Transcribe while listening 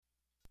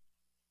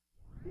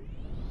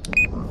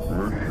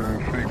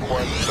for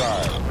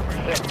start.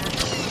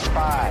 6,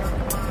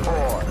 5,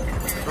 4,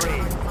 3,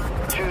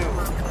 2,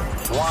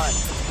 1,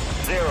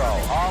 0.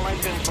 All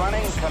engines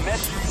running. Commit.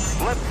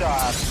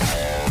 Liftoff.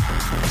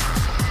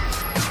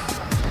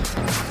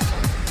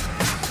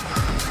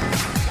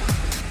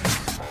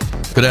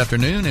 Good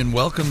afternoon and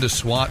welcome to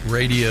SWAT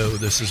Radio.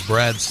 This is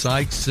Brad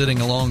Sykes sitting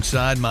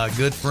alongside my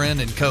good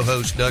friend and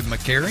co-host Doug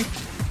McCary.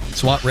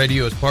 SWAT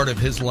Radio is part of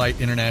His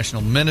Light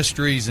International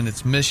Ministries, and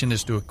its mission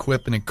is to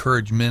equip and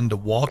encourage men to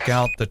walk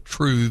out the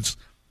truths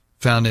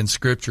found in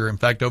Scripture. In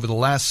fact, over the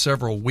last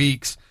several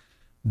weeks,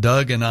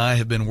 Doug and I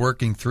have been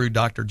working through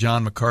Dr.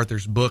 John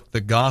MacArthur's book,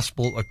 The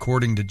Gospel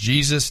According to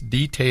Jesus,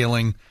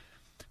 detailing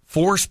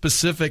 4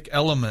 specific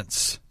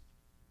elements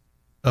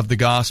of the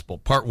gospel.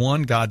 Part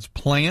 1, God's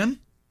plan.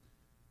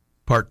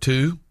 Part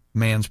 2,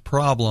 man's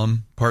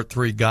problem. Part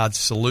 3, God's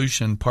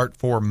solution. Part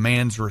 4,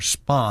 man's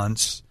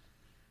response.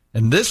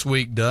 And this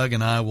week, Doug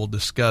and I will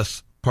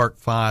discuss Part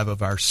 5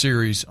 of our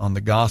series on the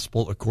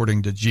gospel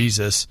according to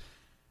Jesus,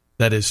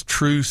 that is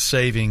true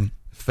saving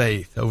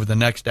faith. Over the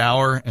next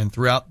hour and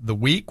throughout the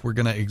week, we're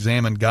going to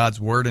examine God's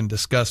Word and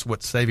discuss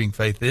what saving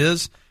faith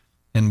is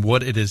and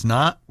what it is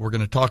not. We're going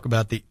to talk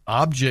about the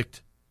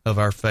object of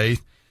our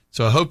faith.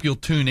 So I hope you'll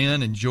tune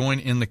in and join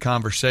in the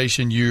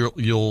conversation.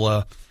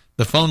 The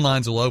phone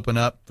lines will open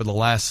up for the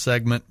last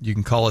segment. You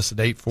can call us at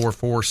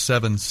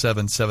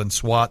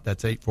 844-777-SWAT.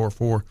 That's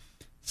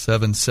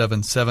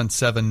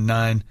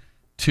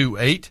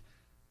 844-777-7928.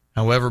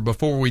 However,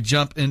 before we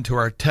jump into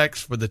our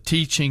text for the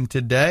teaching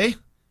today,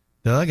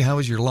 Doug, how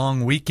was your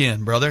long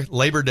weekend, brother?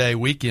 Labor Day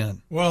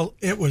weekend. Well,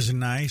 it was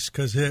nice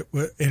because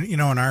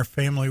in our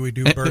family we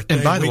do birthday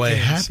And by the weekends. way,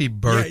 happy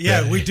birthday.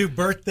 Yeah, we do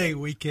birthday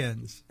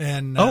weekends.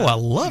 And I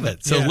love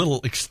it. So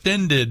little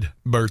extended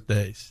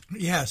birthdays.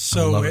 Yeah,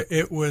 so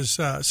it was,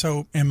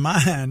 and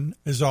mine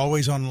is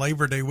always on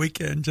Labor Day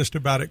weekend, just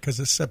about it,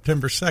 because it's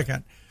September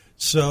 2nd.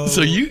 So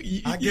you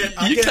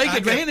take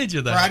advantage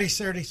of that. Friday,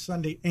 Saturday,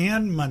 Sunday,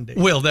 and Monday.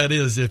 Well, that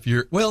is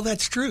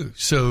that's true.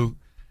 So,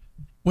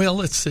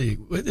 let's see.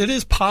 It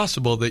is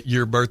possible that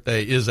your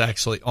birthday is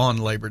actually on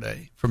Labor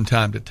Day from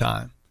time to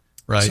time,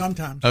 right?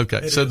 Sometimes.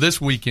 Okay, so this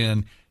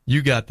weekend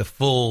you got the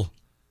full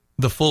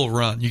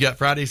run. You got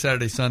Friday,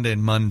 Saturday, Sunday,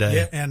 and Monday.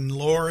 Yeah, and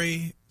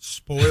Lori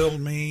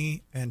spoiled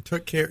me and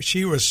took care.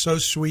 She was so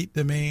sweet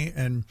to me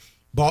and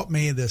bought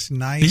me this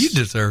nice. You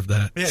deserve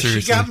that. Yeah,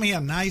 seriously. She got me a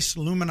nice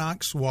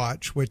Luminox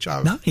watch, which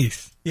I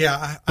nice.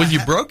 Yeah,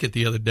 you broke it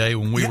the other day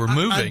when we were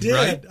moving. I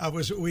did.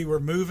 Right? We were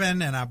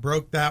moving, and I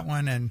broke that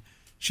one. And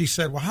she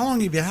said, "Well, how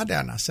long have you had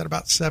that?" And I said,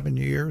 "About 7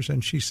 years."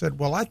 And she said,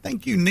 "Well, I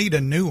think you need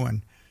a new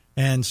one."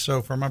 And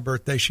so for my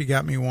birthday, she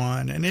got me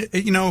one, and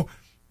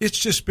it's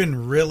just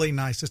been really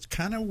nice. It's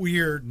kind of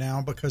weird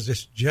now because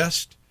it's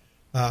just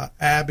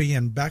Abby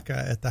and Becca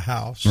at the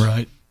house,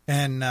 right?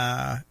 And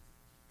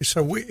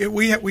so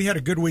we had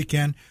a good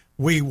weekend.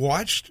 We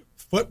watched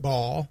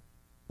football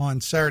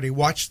on Saturday.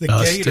 Watched the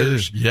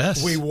Gators. Too.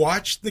 Yes, we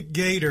watched the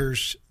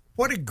Gators.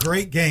 What a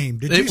great game!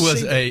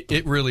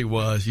 It really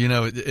was.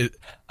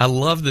 I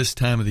love this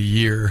time of the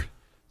year.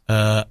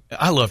 I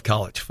love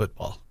college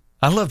football.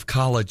 I love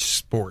college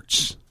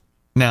sports.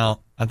 Now,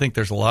 I think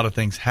there's a lot of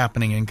things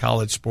happening in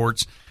college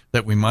sports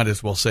that we might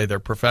as well say they're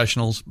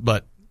professionals.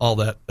 But all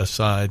that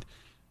aside,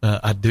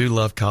 I do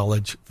love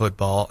college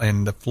football,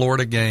 and the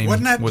Florida game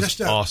was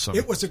awesome.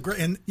 It was a great,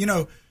 and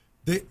when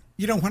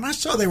I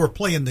saw they were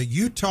playing the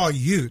Utah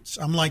Utes,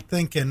 I'm like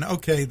thinking,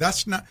 okay,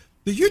 that's not.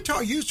 The Utah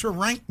Utes were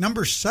ranked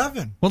number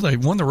 7. Well, they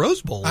won the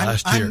Rose Bowl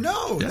last year. I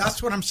know. Yeah.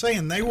 That's what I'm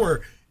saying. They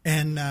were,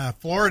 and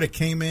Florida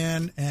came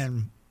in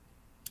and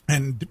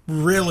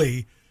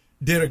really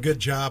did a good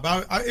job.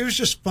 It was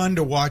just fun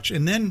to watch.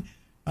 And then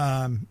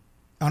I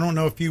don't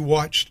know if you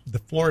watched the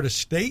Florida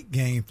State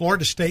game,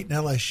 Florida State and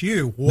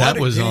LSU.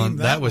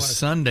 That was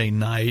Sunday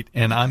night,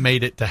 and I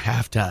made it to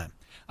halftime.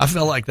 I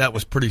felt like that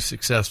was pretty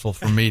successful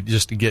for me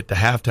just to get to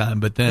halftime,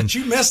 but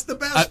you missed the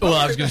best part. Well,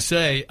 I was going to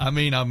say,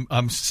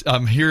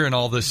 I'm hearing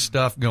all this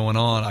stuff going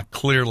on. I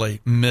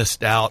clearly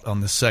missed out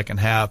on the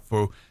second half.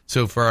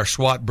 So for our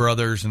SWAT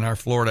brothers and our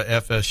Florida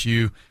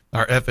FSU,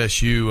 our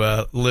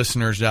FSU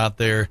listeners out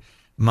there,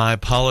 my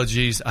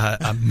apologies.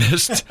 I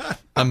missed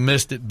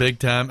it big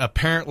time.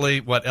 Apparently,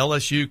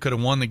 LSU could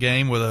have won the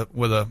game with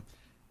a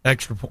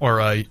extra or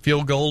a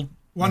field goal.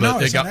 Well, no,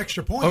 it's an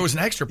extra point. Oh, it was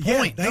an extra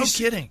point. Yeah, no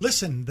kidding.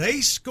 Listen, they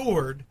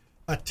scored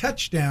a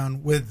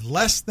touchdown with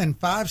less than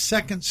 5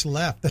 seconds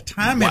left. The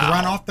time had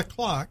run off the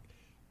clock.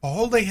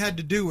 All they had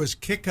to do was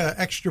kick an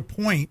extra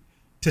point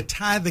to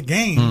tie the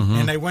game,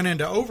 and they went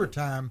into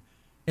overtime,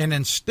 and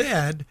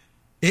instead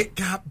it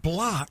got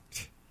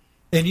blocked.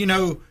 And,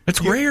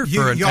 it's rare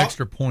for an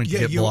extra point to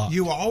get blocked.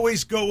 You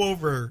always go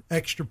over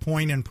extra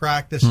point in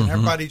practice, and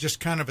everybody just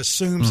kind of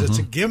assumes it's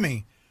a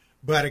gimme.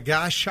 But a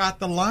guy shot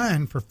the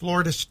line for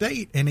Florida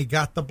State, and he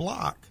got the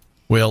block.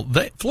 Well,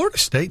 Florida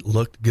State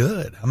looked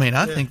good.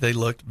 I think they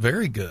looked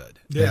very good.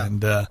 Yeah. And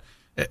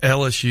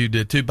LSU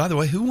did, too. By the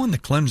way, who won the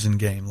Clemson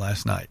game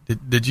last night?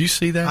 Did you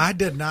see that? I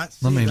did not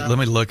see that. Let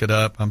me look it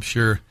up. I'm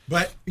sure.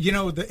 But,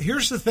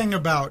 here's the thing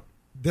about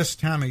this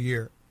time of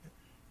year.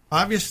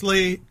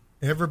 Obviously,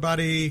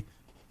 everybody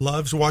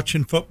loves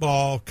watching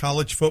football,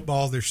 college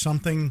football. There's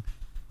something,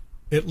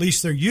 at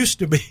least there used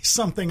to be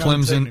something.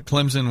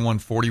 Clemson won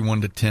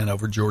 41-10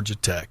 over Georgia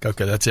Tech.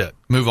 Okay, that's it.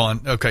 Move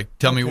on. Okay,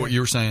 tell me what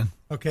you were saying.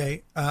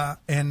 Okay,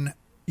 and,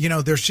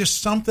 there's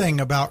just something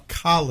about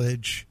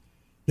college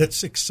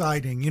that's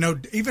exciting.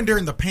 Even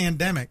during the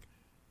pandemic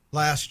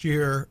last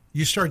year,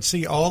 you started to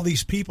see all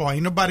these people.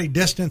 Ain't nobody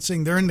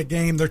distancing. They're in the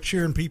game. They're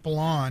cheering people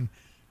on.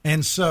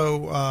 And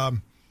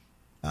so,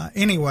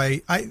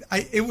 anyway,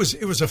 it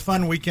was a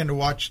fun weekend to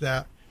watch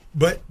that.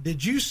 But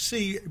did you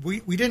see,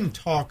 we didn't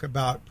talk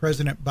about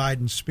President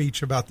Biden's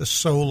speech about the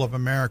soul of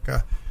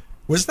America.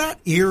 Was that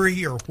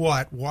eerie or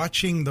what,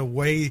 watching the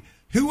way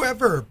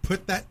whoever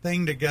put that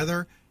thing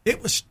together?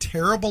 It was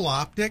terrible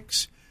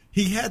optics.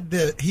 He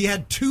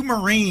had two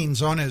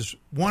Marines one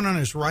on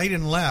his right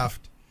and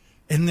left,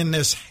 and then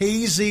this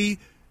hazy,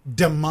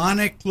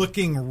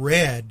 demonic-looking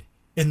red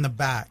in the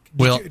back.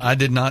 I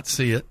did not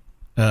see it.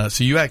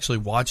 So you actually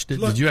watched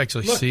it? Did you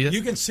actually see it?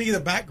 You can see the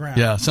background.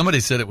 Yeah, somebody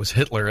said it was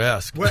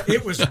Hitler-esque. Well,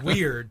 it was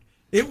weird.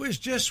 It was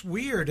just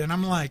weird. And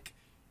I'm like,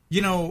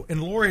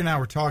 and Lori and I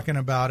were talking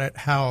about it,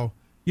 how,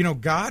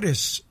 God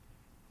is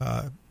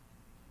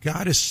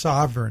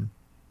sovereign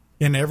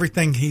in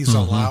everything he's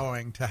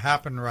allowing to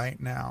happen right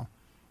now.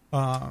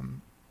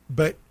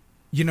 But,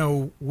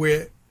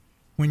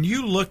 when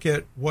you look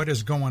at what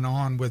is going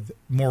on with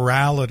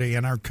morality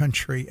in our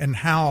country and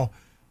how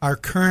our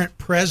current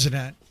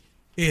president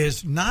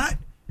he's not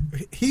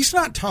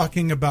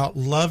talking about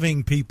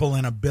loving people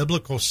in a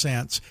biblical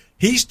sense.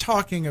 He's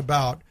talking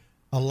about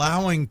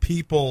allowing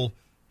people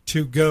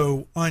to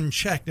go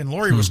unchecked. And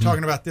Lori was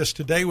talking about this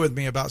today with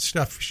me about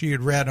stuff she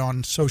had read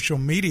on social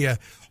media.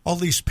 All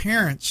these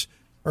parents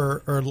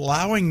are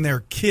allowing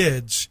their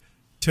kids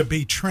to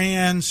be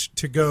trans,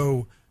 to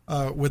go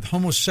with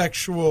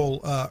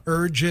homosexual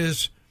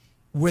urges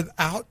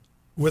without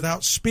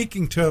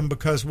speaking to them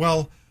because,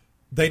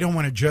 they don't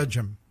want to judge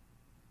them.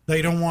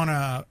 They don't want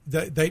to.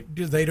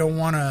 They don't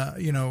want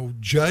to.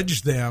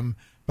 Judge them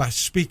by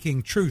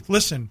speaking truth.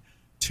 Listen,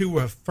 to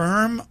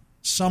affirm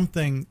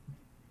something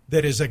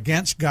that is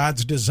against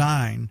God's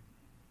design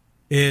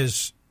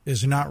is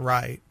not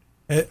right.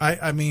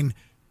 I mean,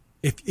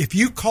 if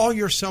you call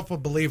yourself a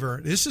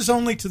believer, this is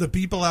only to the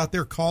people out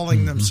there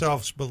calling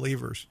themselves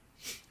believers.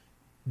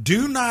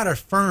 Do not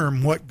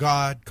affirm what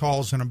God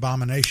calls an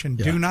abomination.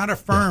 Yeah. Do not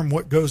affirm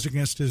what goes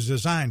against His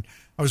design.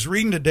 I was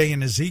reading today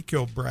in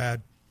Ezekiel,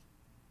 Brad,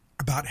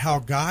 about how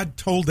God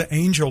told the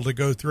angel to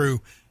go through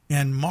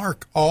and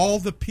mark all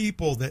the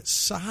people that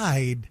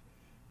sighed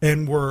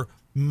and were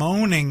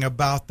moaning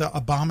about the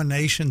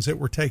abominations that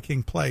were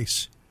taking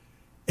place.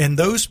 And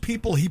those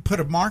people He put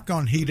a mark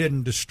on, He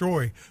didn't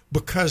destroy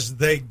because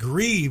they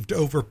grieved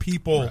over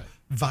people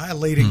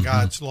violating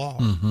God's law.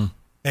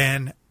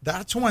 And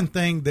that's one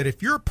thing that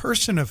if you're a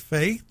person of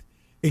faith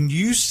and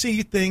you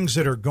see things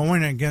that are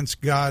going against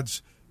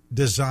God's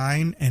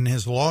design and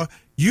His law,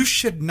 you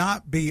should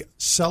not be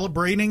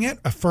celebrating it,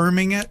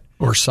 affirming it,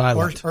 or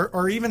silent,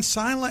 or even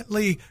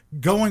silently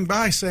going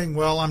by saying,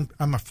 "Well,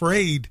 I'm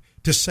afraid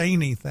to say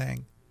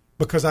anything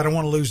because I don't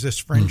want to lose this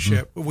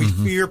friendship." We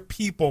fear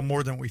people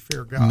more than we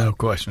fear God. No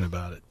question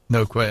about it.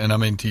 No question. And I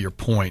mean, to your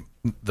point,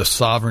 the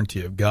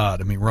sovereignty of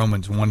God. I mean,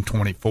 Romans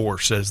 1:24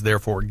 says,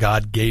 "Therefore,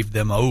 God gave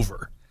them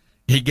over;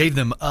 He gave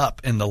them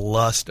up in the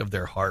lust of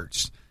their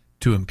hearts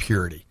to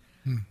impurity."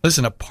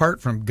 Listen, apart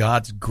from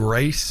God's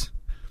grace,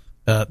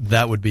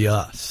 that would be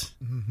us.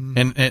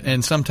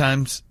 And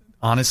sometimes,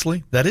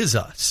 honestly, that is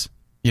us.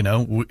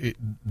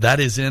 That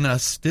is in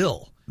us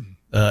still.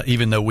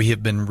 Even though we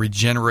have been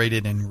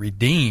regenerated and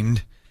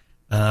redeemed,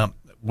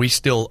 we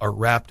still are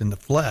wrapped in the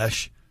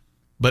flesh.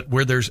 But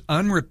where there's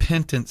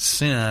unrepentant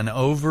sin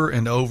over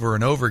and over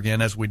and over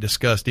again, as we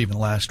discussed even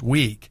last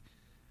week,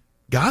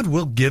 God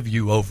will give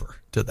you over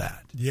to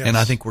that. Yes. And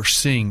I think we're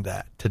seeing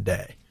that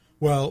today.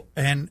 Well,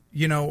 and,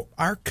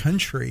 our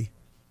country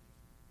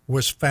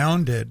was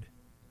founded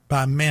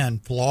by men,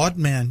 flawed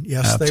men.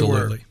 Yes,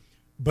 Absolutely. They were.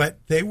 But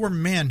they were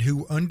men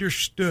who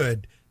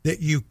understood that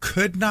you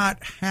could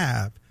not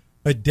have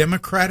a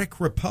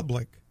democratic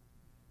republic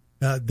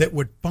that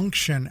would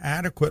function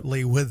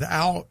adequately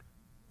without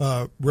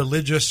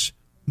religious,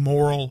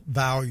 moral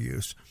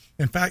values.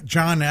 In fact,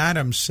 John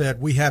Adams said,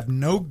 "We have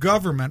no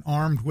government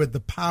armed with the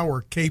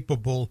power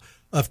capable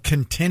of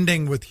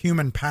contending with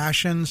human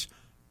passions,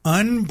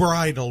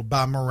 unbridled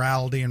by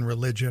morality and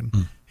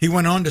religion." He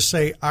went on to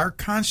say, "Our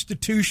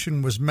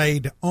Constitution was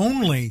made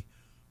only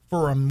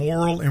for a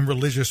moral and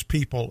religious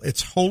people.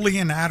 It's wholly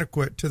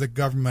inadequate to the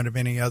government of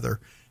any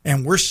other."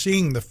 And we're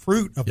seeing the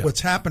fruit of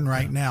what's happened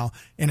right now.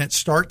 And it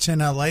starts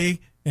in L.A.,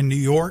 in New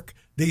York,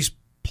 these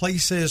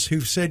places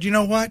who've said, you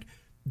know what,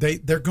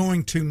 they're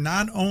going to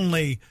not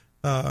only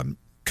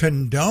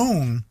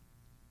condone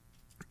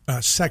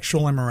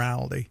sexual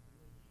immorality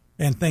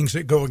and things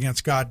that go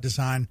against God's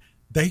design,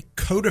 they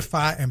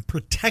codify and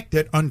protect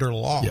it under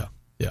law. Yeah.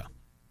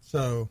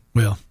 So,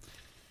 well,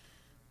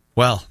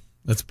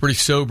 That's pretty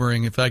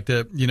sobering. In fact,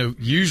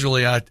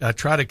 usually I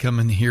try to come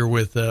in here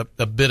with a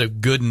bit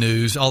of good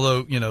news,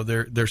 although,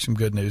 there's some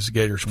good news. The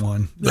Gators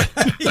won.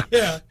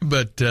 Yeah.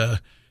 But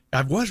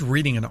I was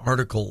reading an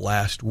article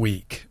last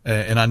week,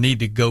 and I need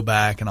to go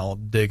back and I'll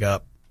dig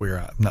up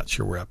I'm not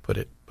sure where I put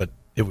it, but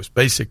it was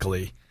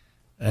basically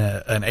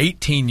an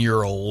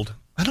 18-year-old.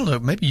 I don't know,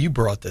 maybe you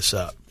brought this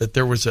up, that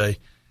there was a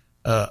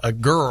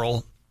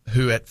girl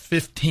who at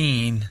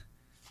 15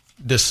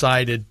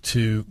 decided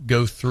to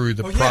go through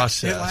the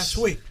process. Yeah, last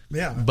week.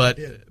 Yeah. But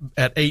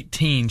at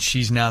 18,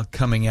 she's now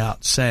coming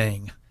out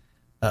saying,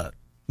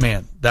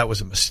 man, that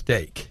was a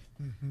mistake.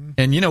 Mm-hmm.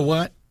 And you know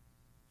what?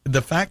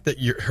 The fact that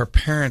her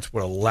parents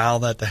would allow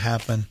that to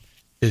happen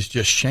is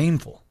just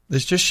shameful.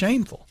 It's just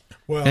shameful.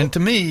 Well, and to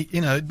me,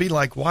 it'd be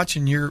like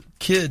watching your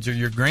kids or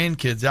your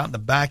grandkids out in the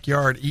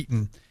backyard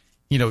eating,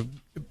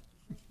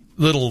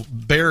 little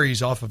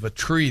berries off of a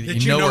tree that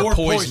you know are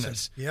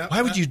poisonous. Yep.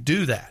 Why would you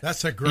do that?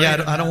 That's a great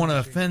I don't want to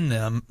offend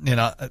them.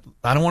 I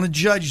don't want to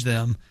judge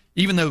them,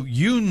 even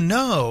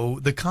though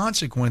the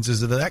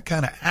consequences of that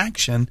kind of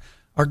action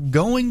are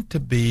going to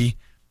be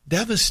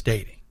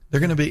devastating. They're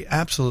going to be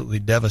absolutely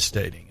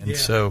devastating. And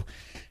so,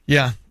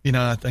 I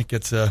think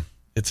it's a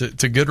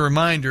good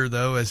reminder,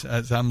 though,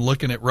 as I'm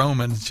looking at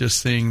Romans,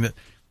 just seeing that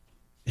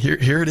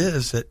here it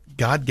is, that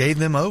God gave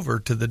them over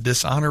to the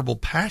dishonorable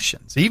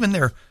passions. Even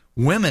their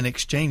women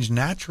exchange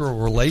natural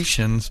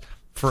relations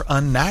for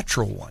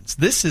unnatural ones.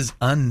 This is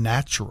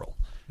unnatural.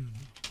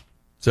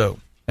 So,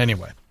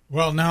 anyway.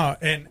 Well, no,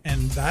 and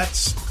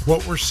that's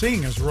what we're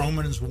seeing as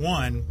Romans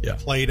 1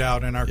 played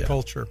out in our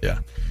culture. Yeah.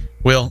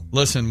 Well,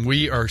 listen,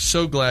 we are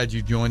so glad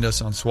you joined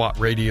us on SWAT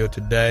Radio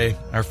today.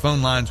 Our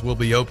phone lines will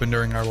be open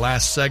during our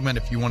last segment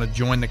if you want to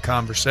join the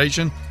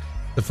conversation.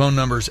 The phone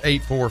number is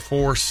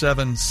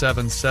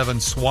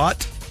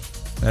 844-777-SWAT.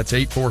 That's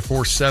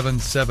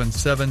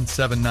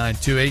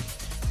 844-777-7928.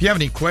 If you have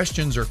any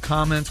questions or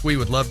comments, we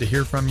would love to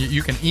hear from you.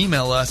 You can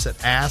email us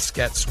at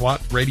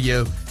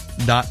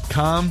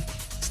ask@swatradio.com.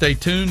 Stay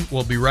tuned.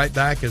 We'll be right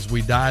back as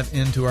we dive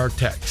into our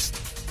text.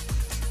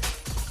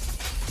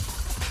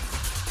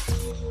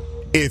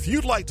 If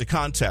you'd like to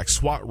contact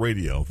SWAT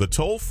Radio, the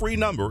toll-free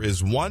number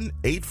is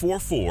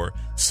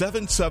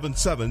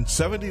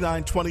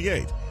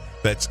 1-844-777-7928.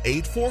 That's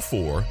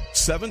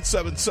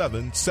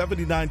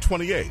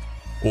 844-777-7928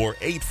 or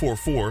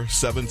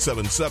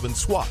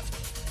 844-777-SWAT.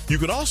 You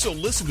can also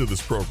listen to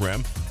this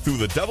program through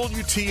the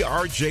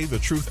WTRJ The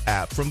Truth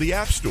app from the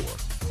App Store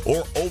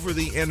or over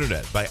the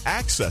internet by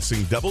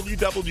accessing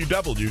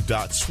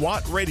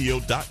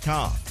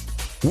www.swatradio.com.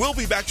 We'll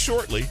be back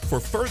shortly for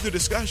further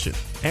discussion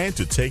and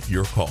to take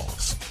your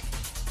calls.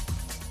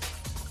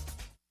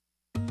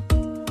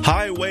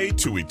 Highway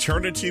to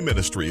Eternity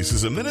Ministries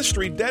is a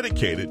ministry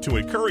dedicated to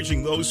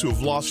encouraging those who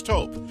have lost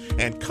hope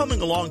and coming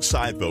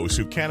alongside those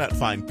who cannot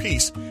find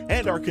peace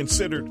and are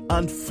considered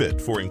unfit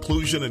for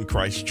inclusion in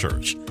Christ's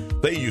church.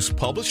 They use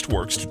published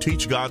works to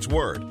teach God's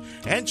Word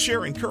and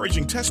share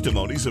encouraging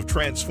testimonies of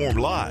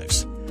transformed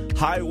lives.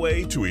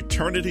 Highway to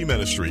Eternity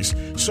Ministries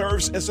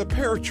serves as a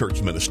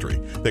parachurch ministry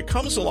that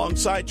comes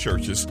alongside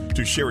churches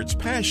to share its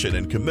passion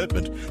and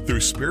commitment through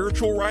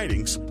spiritual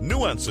writings,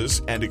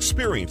 nuances, and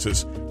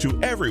experiences to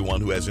everyone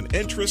who has an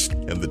interest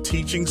in the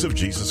teachings of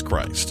Jesus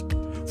Christ.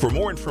 For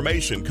more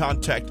information,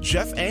 contact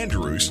Jeff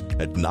Andrews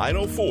at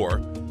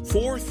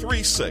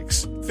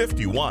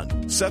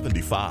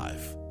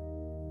 904-436-5175.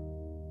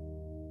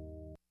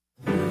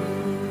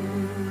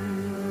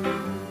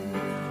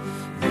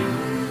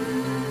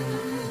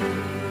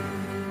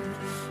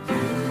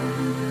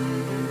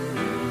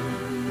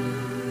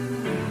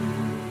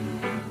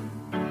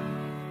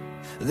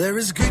 There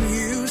is good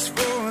news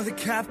for the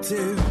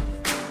captive,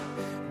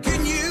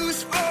 good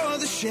news for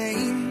the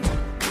shamed.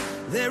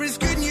 There is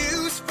good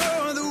news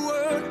for the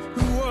one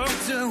who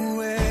walked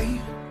away.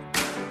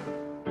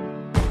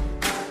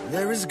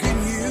 There is good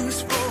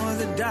news for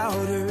the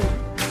doubter,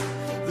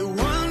 the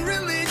one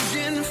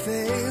religion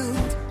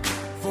failed,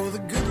 for the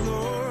good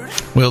Lord.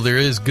 Well, there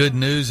is good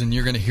news, and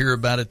you're going to hear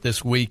about it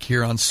this week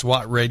here on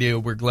SWAT Radio.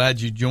 We're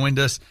glad you joined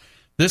us.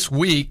 This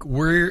week,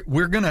 we're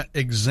going to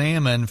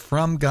examine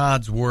from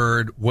God's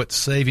Word what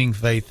saving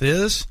faith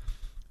is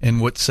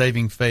and what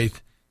saving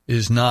faith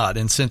is not.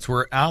 And since we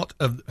were out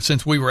of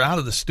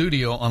the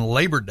studio on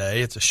Labor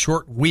Day, it's a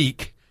short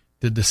week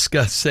to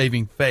discuss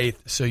saving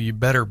faith. So you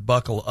better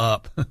buckle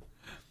up.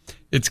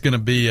 It's going to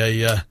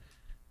be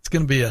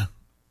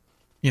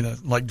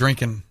like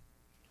drinking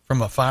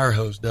from a fire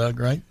hose, Doug.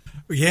 Right?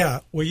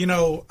 Yeah.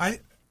 Well, I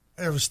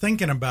was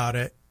thinking about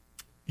it.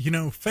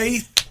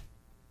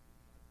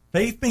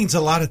 Faith means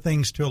a lot of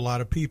things to a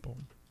lot of people.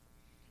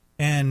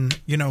 And,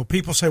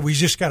 people say, we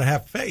just got to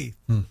have faith.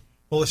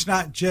 Well, it's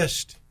not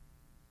just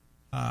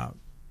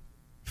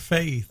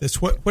faith.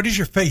 It's what is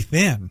your faith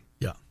in?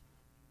 Yeah.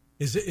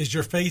 Is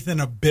your faith in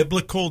a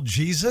biblical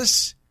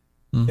Jesus,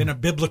 in a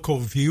biblical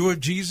view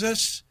of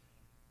Jesus?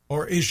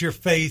 Or is your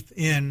faith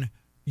in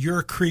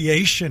your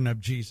creation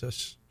of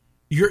Jesus?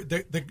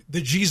 The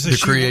Jesus.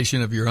 The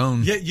creation of your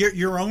own. Yeah,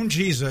 your own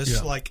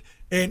Jesus, like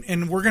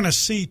And we're going to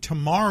see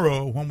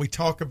tomorrow when we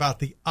talk about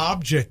the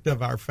object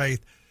of our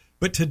faith.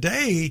 But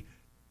today,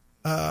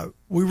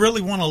 we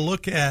really want to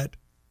look at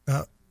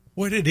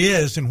what it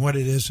is and what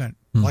it isn't.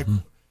 Like,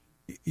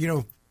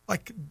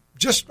 like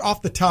just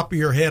off the top of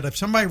your head, if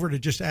somebody were to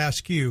just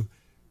ask you,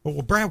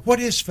 well, Brad, what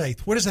is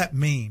faith? What does that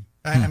mean?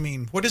 I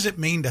mean, what does it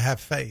mean to have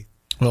faith?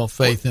 Well,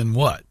 faith in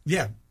what?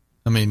 Yeah.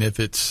 I mean, if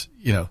it's,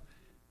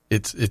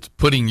 it's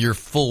putting your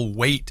full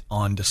weight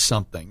onto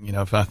something.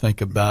 If I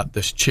think about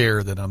this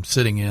chair that I'm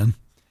sitting in,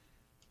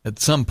 at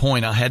some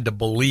point I had to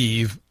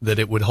believe that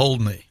it would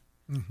hold me.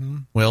 Mm-hmm.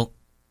 Well,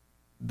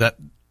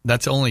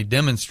 that's only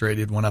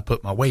demonstrated when I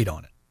put my weight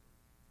on it.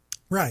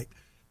 Right.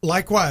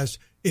 Likewise,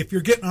 if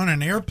you're getting on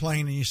an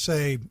airplane and you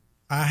say,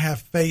 I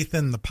have faith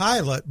in the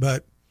pilot,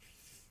 but,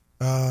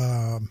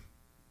 I'm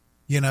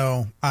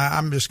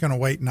just going to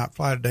wait and not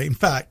fly today. In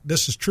fact,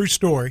 this is a true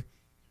story.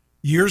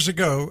 Years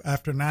ago,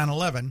 after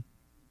 9/11,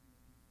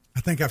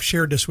 I think I've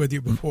shared this with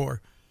you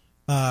before,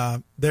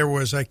 there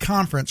was a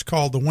conference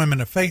called the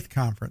Women of Faith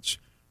Conference.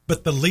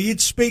 But the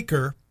lead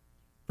speaker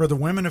for the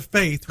Women of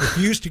Faith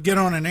refused to get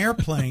on an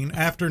airplane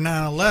after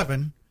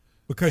 9/11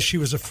 because she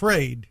was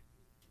afraid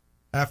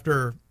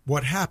after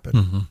what happened.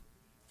 Mm-hmm.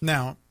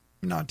 Now,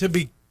 not to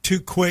be too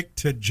quick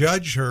to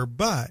judge her,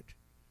 but,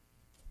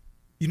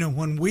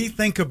 when we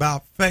think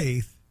about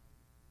faith,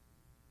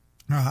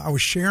 I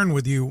was sharing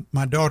with you,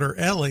 my daughter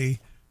Ellie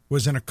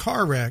was in a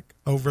car wreck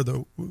over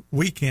the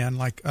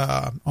weekend,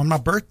 on my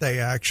birthday,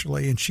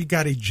 actually, and she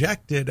got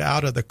ejected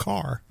out of the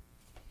car.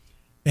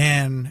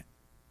 And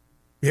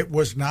it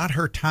was not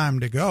her time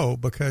to go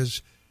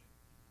because,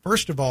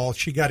 first of all,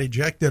 she got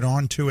ejected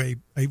onto a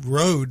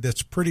road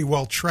that's pretty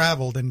well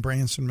traveled in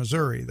Branson,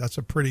 Missouri. It's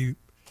a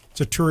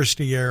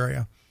touristy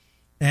area.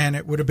 And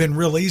it would have been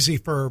real easy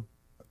for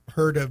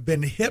her to have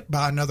been hit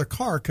by another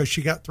car because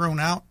she got thrown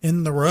out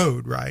in the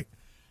road, right?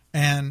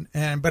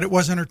 But it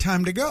wasn't her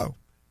time to go.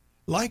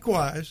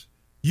 Likewise,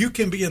 you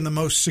can be in the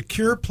most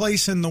secure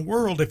place in the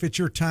world if it's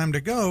your time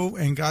to go,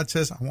 and God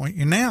says, I want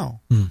you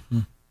now.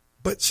 Mm-hmm.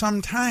 But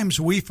sometimes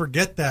we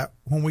forget that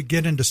when we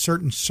get into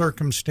certain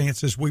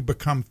circumstances, we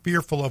become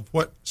fearful of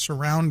what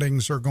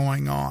surroundings are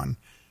going on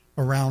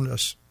around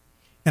us.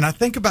 And I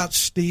think about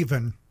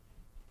Stephen.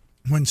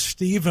 When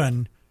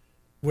Stephen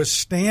was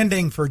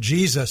standing for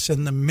Jesus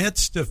in the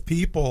midst of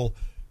people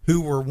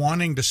who were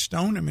wanting to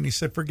stone him, and he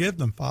said, forgive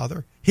them,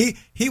 Father. He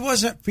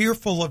wasn't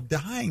fearful of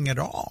dying at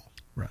all.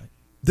 Right.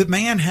 The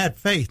man had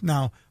faith.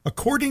 Now,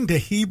 according to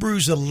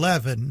Hebrews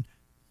 11,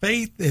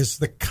 faith is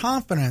the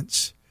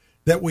confidence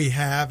that we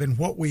have in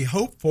what we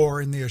hope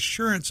for and the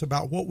assurance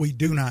about what we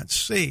do not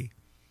see.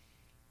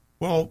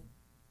 Well,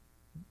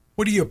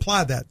 what do you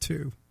apply that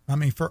to? I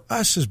mean, for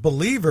us as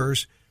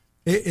believers,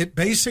 it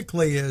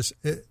basically is,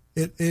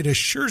 it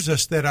assures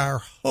us that our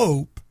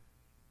hope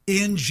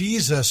in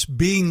Jesus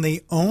being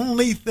the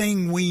only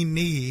thing we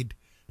need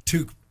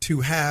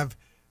to have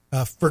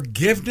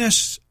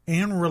forgiveness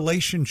and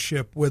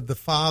relationship with the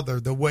Father,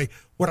 the way,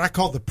 what I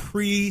call the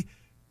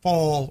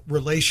pre-fall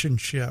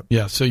relationship.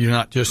 Yeah, so you're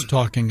not just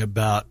talking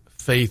about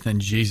faith in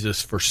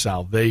Jesus for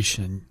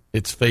salvation,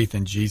 it's faith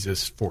in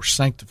Jesus for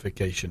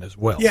sanctification as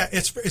well. Yeah,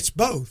 it's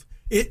both.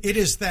 It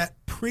is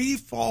that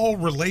pre-fall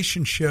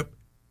relationship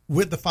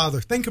with the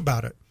Father. Think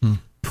about it.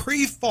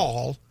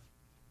 Pre-fall,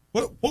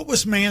 what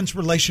was man's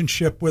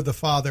relationship with the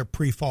Father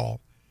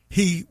pre-fall?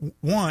 He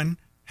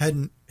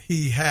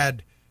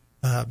had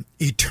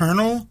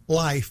eternal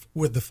life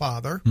with the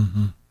Father,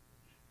 mm-hmm.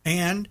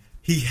 and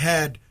he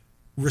had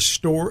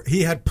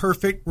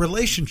perfect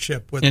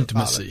relationship with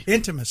intimacy. The Father.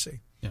 Intimacy.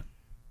 Yeah.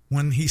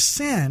 When he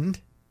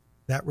sinned,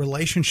 that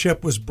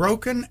relationship was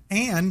broken,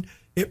 and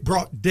it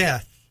brought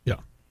death.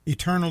 Yeah.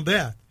 Eternal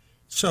death.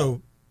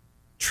 So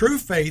true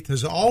faith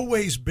has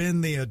always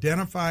been the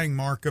identifying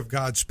mark of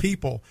God's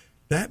people.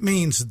 That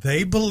means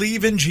they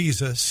believe in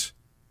Jesus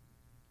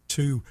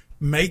to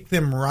make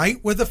them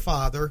right with the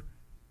Father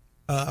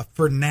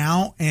for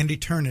now and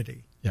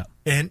eternity. Yeah.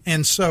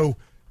 And so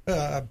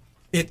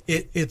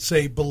it's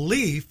a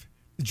belief.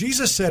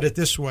 Jesus said it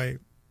this way,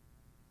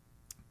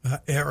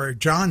 or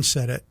John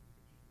said it,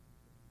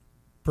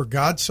 for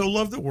God so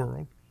loved the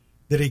world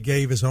that he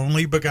gave his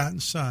only begotten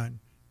Son,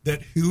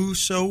 that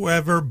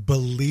whosoever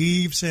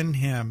believes in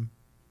him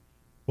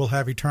will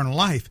have eternal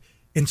life.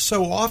 And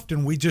so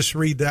often we just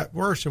read that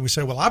verse and we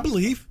say, well, I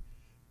believe,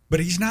 but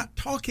he's not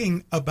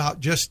talking about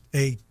just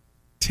a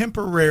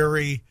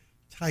temporary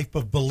type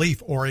of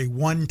belief or a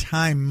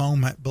one-time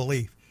moment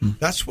belief.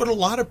 That's what a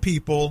lot of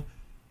people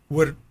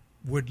would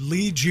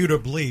lead you to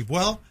believe.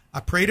 Well,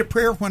 I prayed a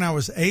prayer when I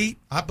was 8.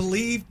 I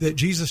believed that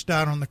Jesus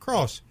died on the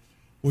cross.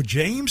 Well,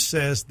 James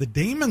says the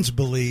demons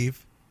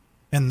believe,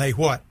 and they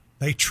what?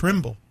 They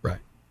tremble. Right.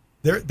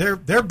 They're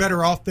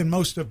better off than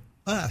most of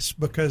us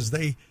because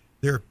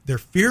they're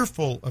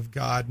fearful of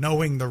God,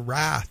 knowing the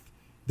wrath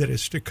that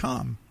is to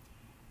come.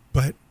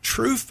 But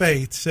true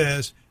faith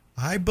says,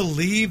 I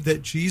believe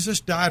that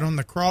Jesus died on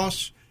the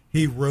cross.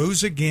 He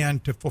rose again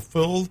to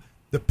fulfill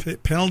the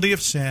penalty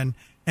of sin,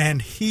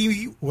 and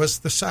he was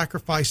the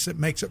sacrifice that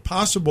makes it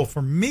possible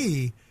for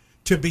me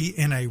to be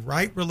in a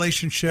right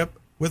relationship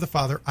with the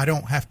Father. I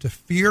don't have to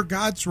fear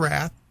God's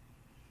wrath,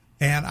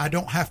 and I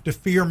don't have to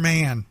fear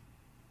man.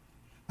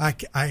 I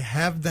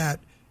have that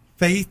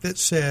faith that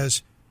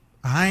says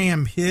I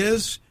am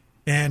his,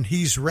 and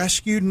he's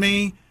rescued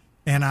me,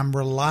 and I'm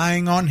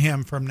relying on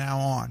him from now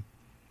on.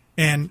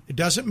 And it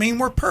doesn't mean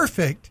we're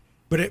perfect,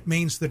 but it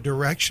means the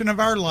direction of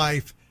our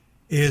life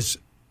is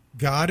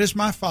God is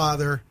my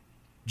Father,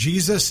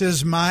 Jesus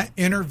is my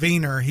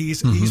intervener.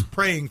 He's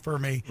praying for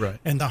me, right.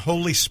 And the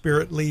Holy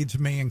Spirit leads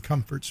me and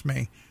comforts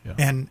me.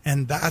 Yeah.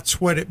 And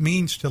that's what it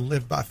means to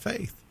live by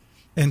faith.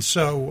 And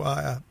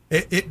so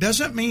it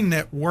doesn't mean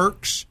that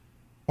works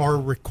are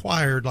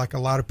required, like a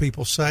lot of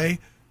people say,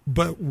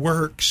 but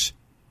works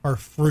are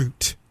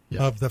fruit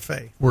of the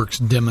faith. Works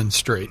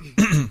demonstrate.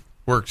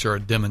 Works are a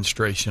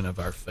demonstration of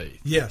our faith.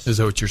 Yes. Is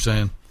that what you're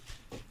saying?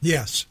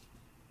 Yes.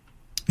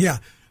 Yeah.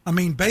 I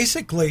mean,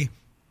 basically,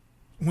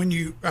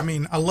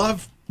 I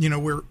love,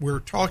 we're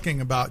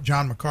talking about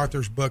John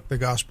MacArthur's book, The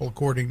Gospel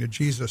According to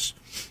Jesus.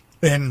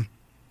 And,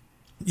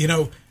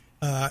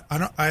 I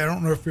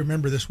don't know if you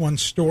remember this one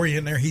story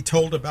in there. He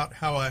told about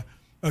how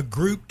a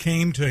group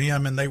came to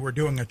him and they were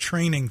doing a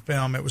training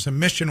film. It was a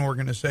mission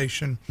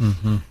organization.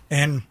 Mm-hmm.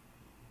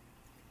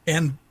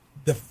 And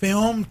the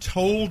film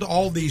told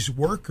all these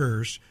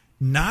workers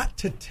not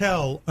to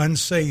tell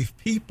unsaved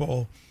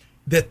people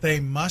that they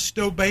must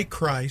obey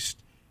Christ.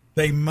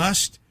 They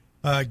must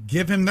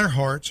give him their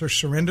hearts or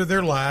surrender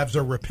their lives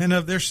or repent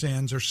of their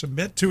sins or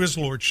submit to his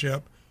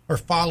lordship or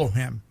follow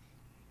him.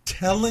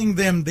 Telling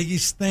them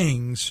these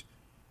things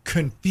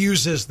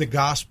confuses the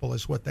gospel,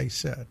 is what they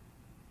said.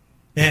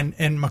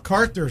 And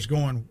MacArthur's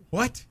going,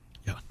 what?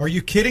 Yeah. Are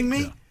you kidding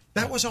me? Yeah.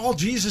 That was all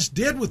Jesus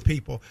did with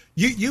people.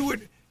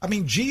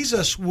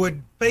 Jesus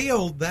would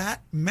fail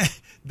that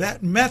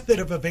method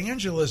of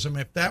evangelism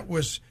if that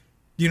was,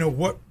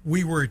 what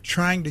we were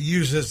trying to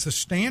use as the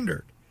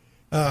standard.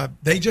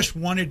 They just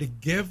wanted to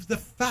give the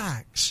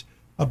facts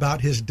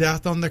about his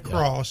death on the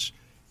cross.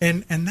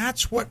 And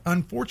that's what,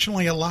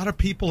 unfortunately, a lot of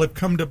people have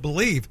come to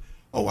believe.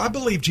 Oh, I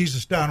believe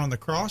Jesus died on the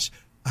cross.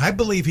 I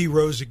believe he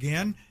rose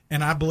again,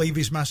 and I believe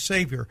he's my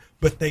Savior.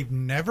 But they've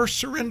never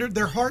surrendered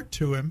their heart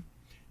to him,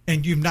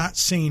 and you've not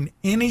seen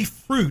any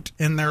fruit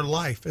in their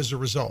life as a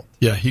result.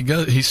 Yeah,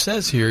 he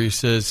says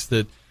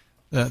that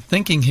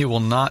thinking he will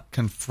not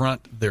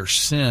confront their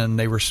sin,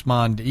 they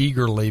respond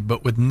eagerly,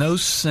 but with no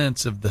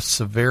sense of the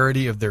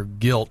severity of their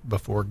guilt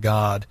before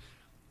God,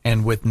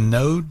 and with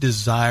no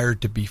desire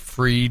to be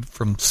freed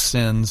from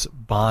sin's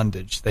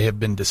bondage. They have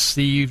been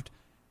deceived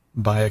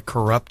by a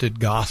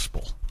corrupted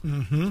gospel.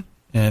 Mm-hmm.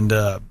 And,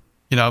 I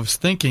was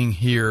thinking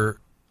here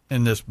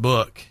in this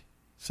book,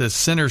 it says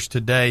sinners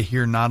today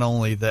hear not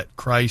only that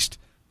Christ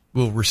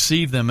will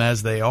receive them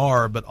as they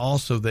are, but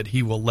also that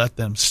he will let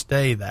them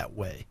stay that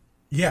way.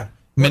 Yeah.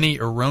 Many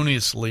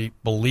erroneously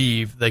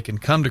believe they can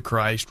come to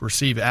Christ,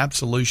 receive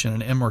absolution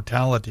and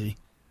immortality,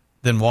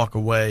 then walk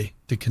away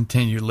to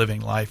continue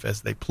living life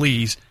as they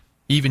please,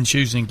 even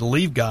choosing to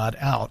leave God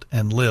out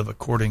and live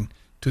according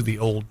to the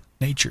old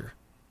nature.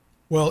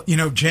 Well,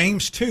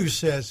 James 2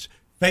 says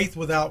faith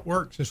without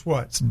works is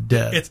what? It's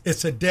dead.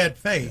 It's a dead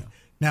faith. Yeah.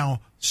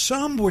 Now,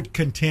 some would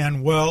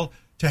contend, well,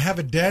 to have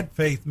a dead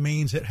faith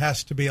means it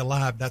has to be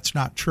alive. That's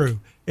not true.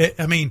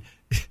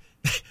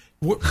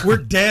 We're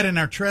dead in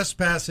our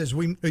trespasses.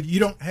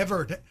 To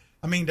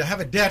have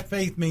a dead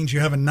faith means you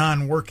have a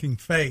non-working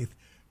faith.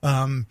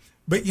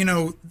 But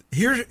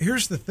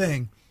here's the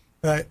thing.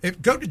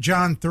 Go to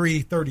John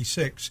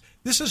 3:36.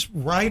 This is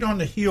right on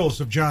the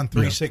heels of John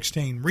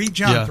 3:16. Read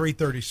John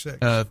 3:36.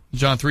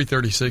 John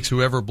 3:36.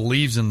 Whoever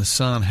believes in the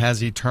Son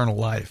has eternal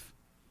life.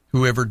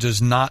 Whoever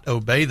does not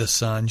obey the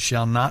Son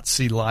shall not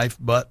see life,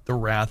 but the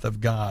wrath of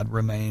God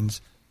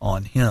remains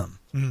on him.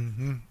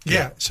 Mm-hmm.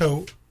 Yeah.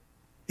 So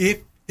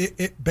it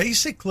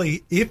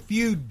basically, if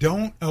you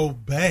don't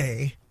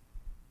obey,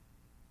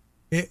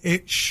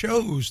 it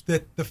shows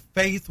that the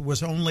faith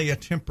was only a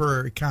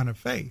temporary kind of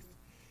faith.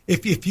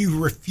 If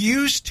you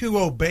refuse to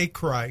obey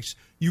Christ,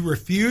 you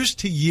refuse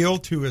to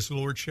yield to his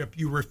lordship,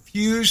 you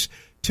refuse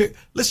to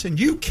listen,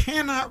 you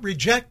cannot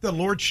reject the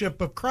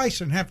lordship of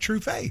Christ and have true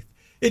faith.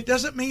 It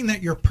doesn't mean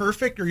that you're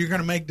perfect or you're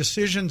going to make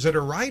decisions that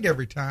are right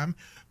every time,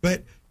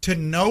 but to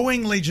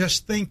knowingly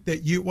just think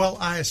that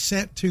I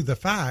assent to the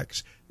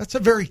facts, that's a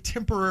very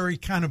temporary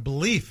kind of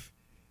belief.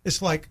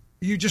 It's like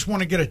you just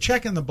want to get a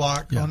check in the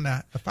block on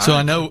that. So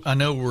I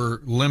know we're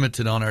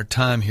limited on our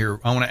time here.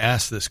 I want to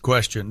ask this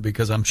question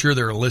because I'm sure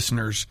there are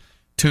listeners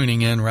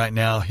tuning in right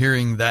now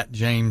hearing that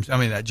John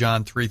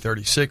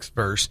 3:36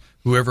 verse,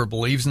 whoever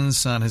believes in the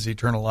Son has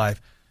eternal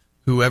life.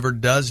 Whoever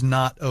does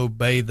not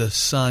obey the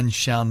Son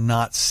shall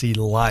not see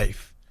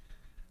life.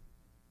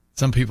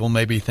 Some people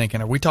may be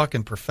thinking, are we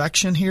talking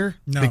perfection here?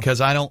 No. Because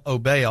I don't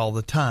obey all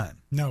the time.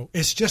 No,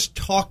 it's just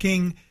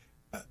talking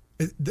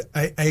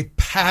a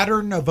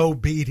pattern of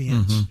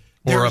obedience.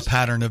 Mm-hmm. Or a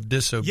pattern of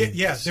disobedience.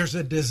 Yeah, there's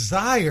a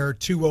desire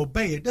to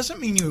obey. It doesn't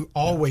mean you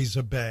always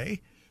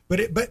obey,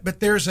 but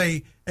there's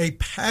a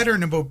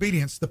pattern of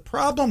obedience. The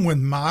problem with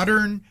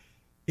modern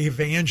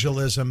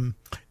evangelism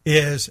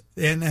is,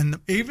 and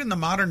even the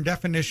modern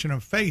definition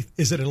of faith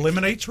is it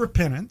eliminates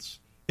repentance.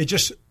 It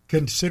just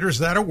considers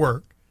that a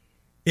work.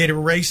 It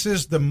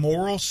erases the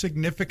moral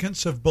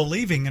significance of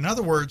believing. In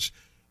other words,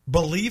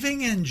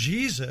 believing in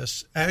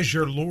Jesus as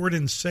your Lord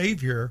and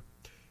Savior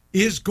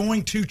is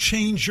going to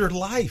change your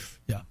life.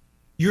 Yeah.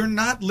 You're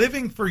not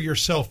living for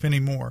yourself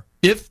anymore.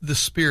 If the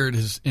Spirit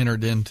has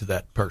entered into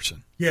that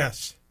person.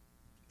 Yes.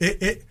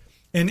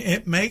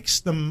 It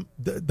makes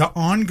the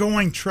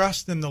ongoing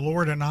trust in the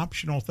Lord an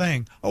optional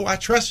thing. Oh, I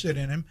trusted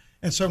in Him,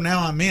 and so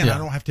now I'm in. Yeah. I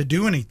don't have to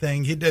do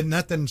anything. He did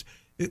nothing.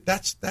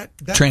 That's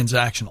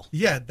Transactional.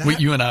 Yeah.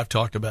 You and I have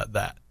talked about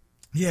that.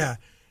 Yeah.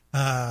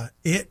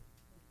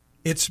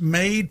 It's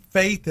made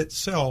faith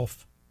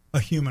itself a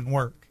human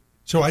work.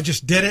 So I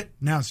just did it.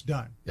 Now it's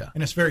done. Yeah.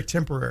 And it's very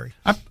temporary.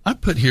 I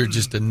put here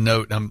just a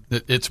note.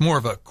 It's more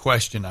of a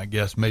question, I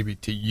guess, maybe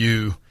to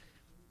you.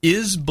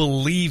 Is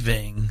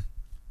believing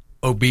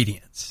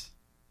obedience?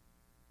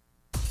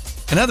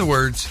 In other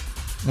words,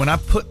 when I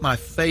put my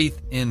faith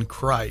in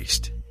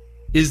Christ,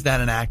 is that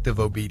an act of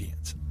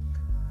obedience?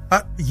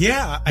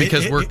 Yeah.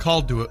 Because we're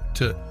called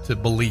to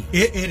believe.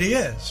 It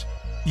is.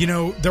 You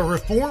know, the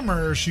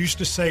Reformers used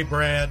to say,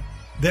 Brad,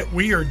 that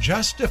we are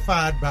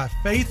justified by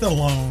faith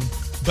alone,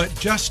 but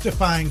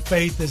justifying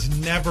faith is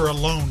never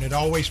alone. It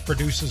always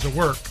produces a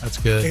work. That's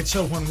good. And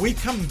so when we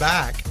come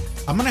back,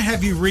 I'm going to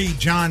have you read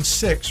John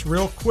 6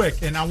 real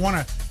quick. And I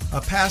want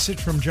a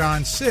passage from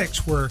John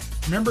 6 where,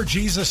 remember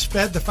Jesus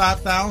fed the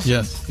 5,000?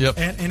 Yes. Yep.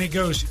 And he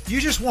goes, you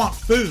just want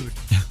food.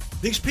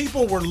 These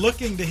people were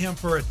looking to him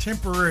for a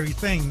temporary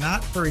thing,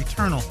 not for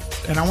eternal.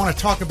 And I want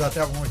to talk about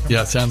that when we come back.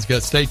 Yeah, sounds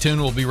good. Stay tuned.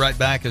 We'll be right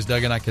back as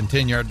Doug and I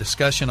continue our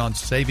discussion on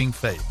saving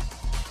faith.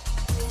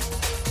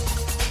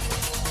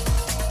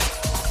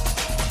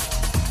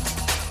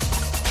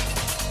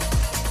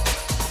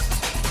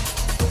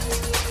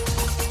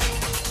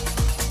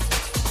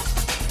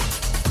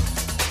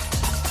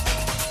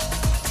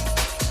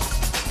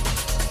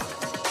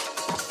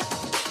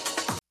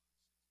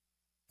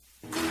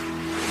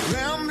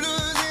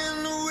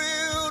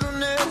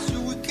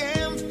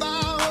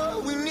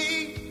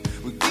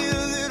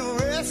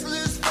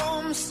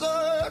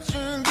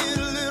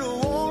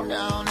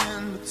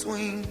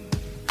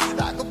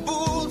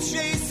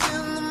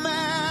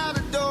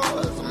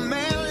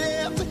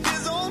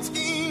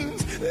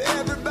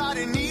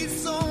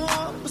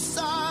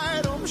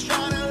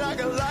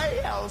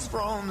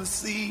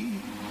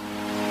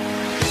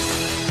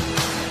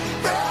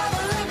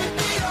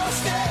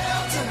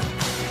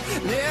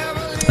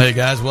 Hey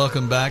guys,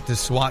 welcome back to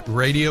SWAT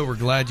Radio. We're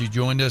glad you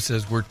joined us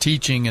as we're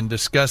teaching and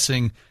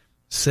discussing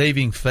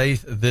saving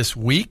faith this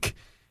week.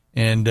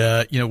 And,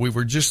 we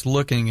were just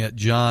looking at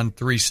John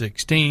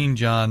 3:16,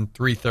 John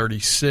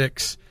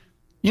 3:36,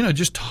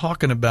 just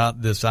talking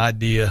about this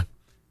idea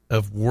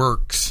of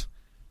works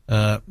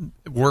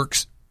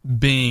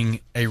being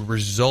a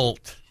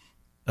result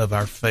of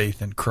our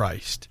faith in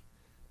Christ.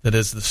 That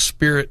as the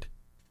Spirit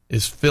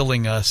is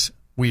filling us,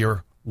 we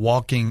are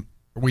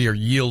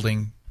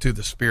yielding to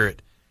the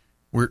Spirit.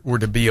 We're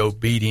to be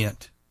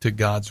obedient to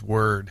God's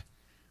Word.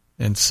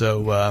 And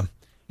so,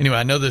 anyway,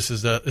 I know this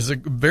is a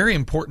very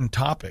important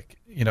topic.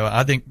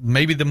 I think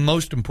maybe the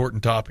most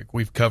important topic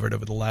we've covered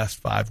over the last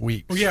 5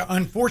 weeks. Well, yeah,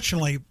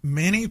 unfortunately,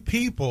 many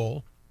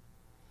people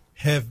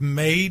have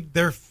made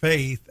their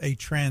faith a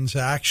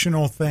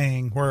transactional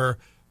thing where,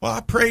 well,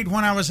 I prayed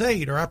when I was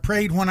 8, or I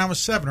prayed when I was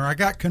 7, or I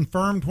got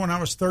confirmed when I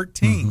was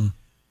 13. Mm-hmm.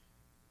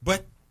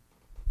 But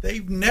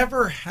they've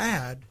never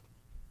had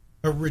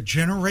a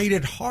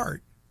regenerated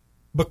heart.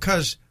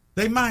 Because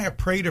they might have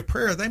prayed a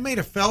prayer. They may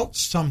have felt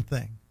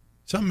something,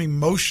 some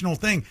emotional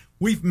thing.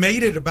 We've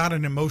made it about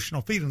an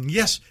emotional feeling.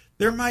 Yes,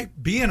 there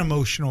might be an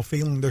emotional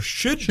feeling. There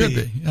should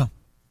be. Yeah.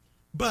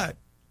 But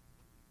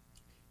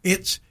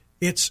it's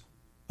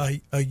a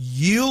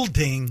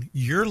yielding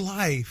your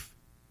life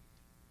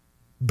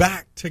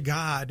back to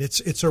God.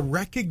 It's a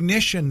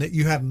recognition that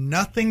you have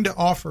nothing to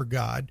offer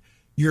God.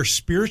 You're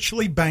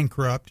spiritually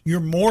bankrupt.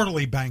 You're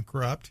morally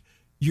bankrupt.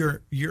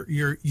 You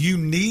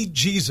need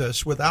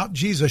Jesus. Without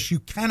Jesus, you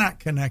cannot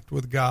connect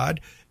with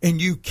God,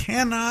 and you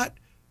cannot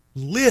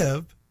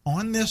live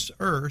on this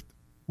earth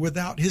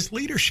without His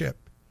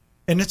leadership.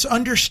 And it's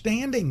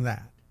understanding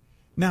that.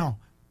 Now,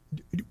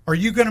 are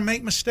you going to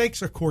make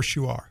mistakes? Of course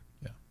you are.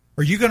 Yeah.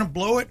 Are you going to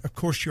blow it? Of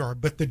course you are.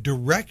 But the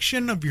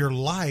direction of your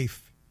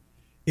life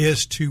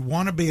is to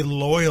want to be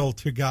loyal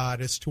to God.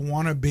 It's to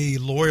want to be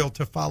loyal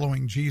to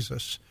following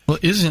Jesus. Well,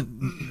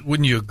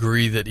 wouldn't you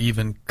agree that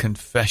even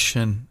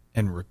confession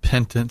and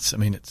repentance,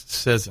 it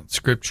says in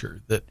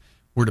Scripture that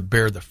we're to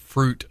bear the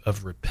fruit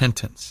of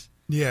repentance.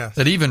 Yes.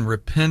 That even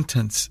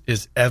repentance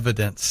is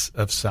evidence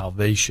of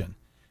salvation.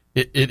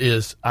 It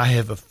is,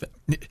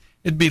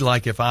 it'd be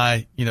like if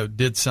I,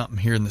 did something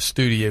here in the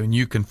studio and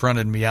you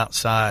confronted me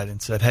outside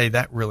and said, hey,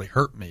 that really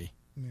hurt me.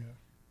 Yeah.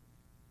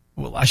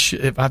 Well,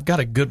 if I've got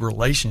a good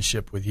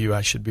relationship with you,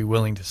 I should be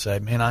willing to say,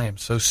 man, I am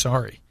so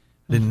sorry.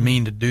 I didn't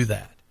mean to do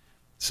that.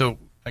 So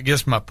I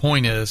guess my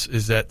point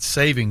is that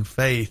saving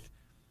faith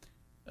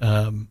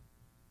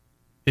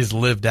is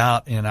lived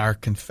out in our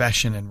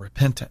confession and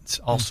repentance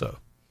also.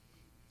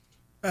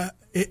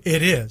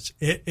 It is.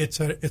 It's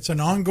an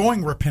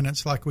ongoing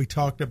repentance like we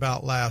talked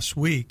about last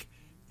week,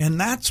 and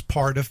that's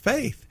part of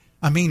faith.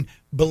 I mean,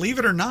 believe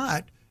it or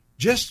not,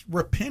 just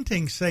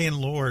repenting, saying,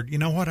 Lord, you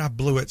know what, I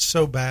blew it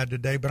so bad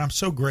today, but I'm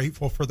so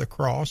grateful for the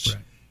cross.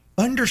 Right.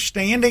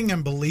 Understanding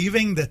and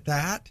believing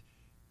that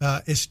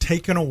is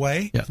taken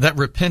away. Yeah, that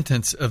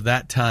repentance of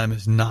that time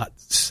is not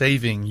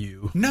saving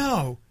you.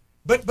 No,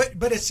 but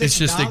it's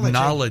just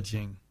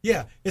acknowledging.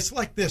 Yeah, it's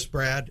like this,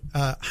 Brad.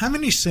 How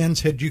many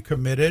sins had you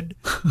committed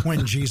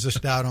when Jesus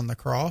died on the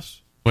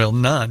cross? Well,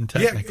 none,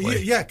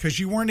 technically. Yeah, because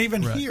you weren't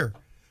even here.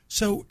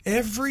 So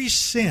every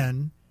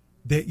sin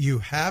that you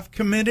have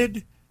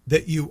committed,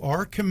 that you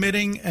are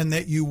committing, and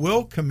that you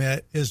will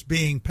commit is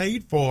being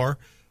paid for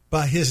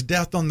by his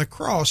death on the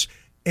cross.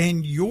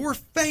 And your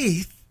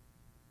faith,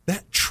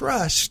 that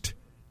trust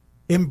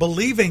in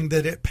believing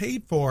that it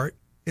paid for it,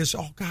 is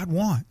all God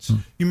wants.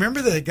 You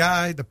remember the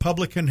guy, the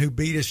publican, who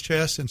beat his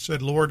chest and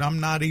said, Lord, I'm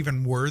not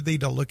even worthy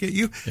to look at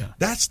you? Yeah.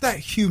 That's that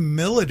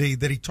humility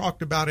that he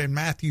talked about in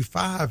Matthew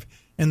 5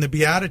 in the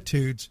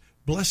Beatitudes.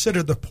 Blessed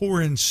are the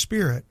poor in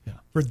spirit,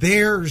 for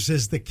theirs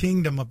is the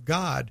kingdom of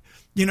God.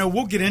 You know,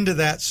 we'll get into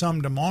that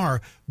some tomorrow,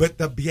 but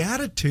the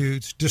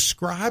Beatitudes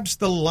describes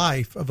the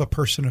life of a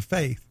person of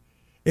faith.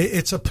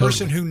 It's a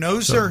person who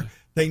knows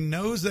they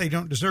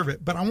don't deserve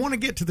it. But I want to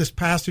get to this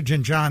passage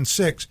in John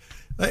 6.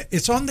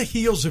 It's on the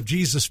heels of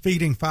Jesus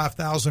feeding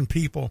 5,000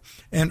 people.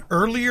 And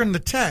earlier in the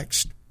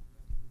text,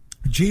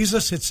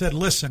 Jesus had said,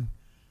 listen,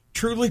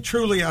 truly,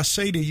 truly, I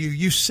say to you,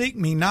 you seek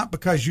me not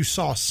because you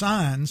saw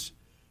signs,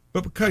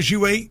 but because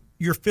you ate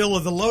your fill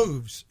of the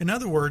loaves. In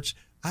other words,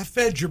 I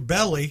fed your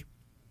belly,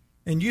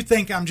 and you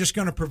think I'm just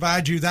going to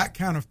provide you that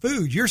kind of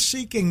food. You're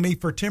seeking me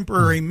for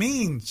temporary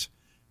means,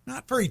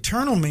 not for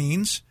eternal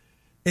means.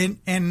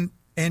 And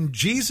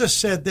Jesus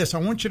said this. I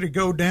want you to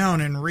go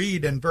down and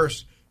read in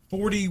verse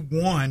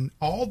 41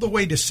 all the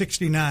way to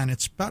 69.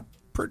 It's about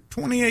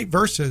 28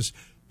 verses,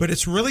 but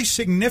it's really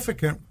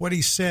significant what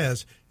he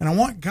says. And I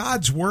want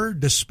God's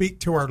word to speak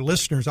to our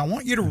listeners. I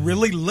want you to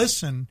really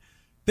listen.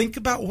 Think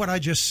about what I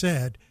just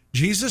said.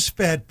 Jesus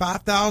fed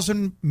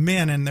 5,000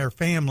 men and their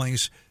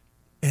families,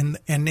 and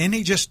then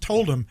he just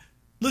told them,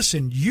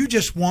 listen, you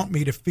just want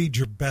me to feed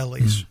your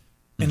bellies.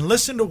 And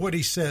listen to what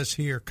he says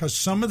here, because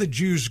some of the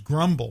Jews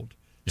grumbled.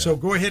 Yeah. So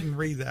go ahead and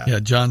read that. Yeah,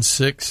 John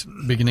 6,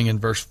 beginning in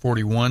verse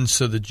 41.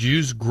 So the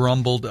Jews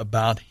grumbled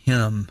about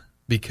him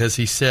because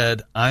he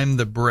said, I'm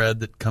the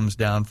bread that comes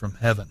down from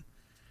heaven.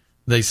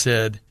 They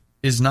said,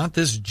 is not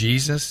this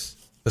Jesus,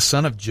 the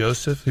son of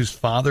Joseph, whose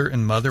father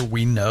and mother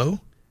we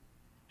know?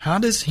 How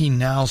does he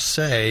now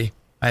say,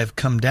 I have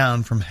come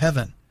down from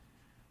heaven?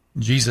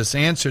 Jesus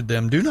answered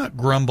them, do not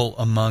grumble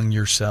among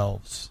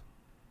yourselves.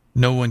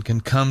 No one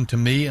can come to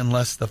me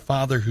unless the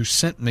Father who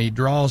sent me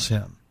draws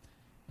him,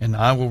 and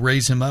I will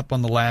raise him up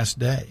on the last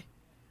day.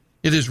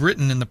 It is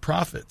written in the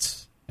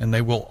prophets, and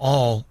they will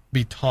all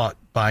be taught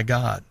by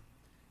God.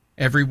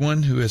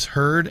 Everyone who has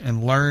heard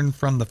and learned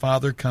from the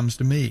Father comes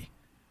to me.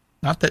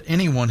 Not that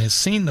anyone has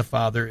seen the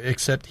Father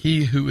except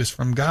he who is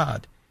from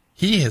God.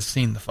 He has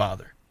seen the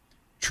Father.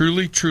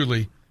 Truly,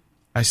 truly,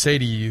 I say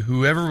to you,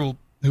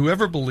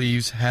 whoever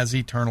believes has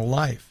eternal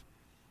life.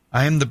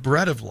 I am the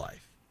bread of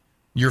life.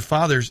 Your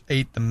fathers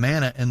ate the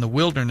manna in the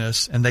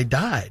wilderness, and they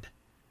died.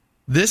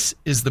 This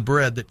is the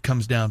bread that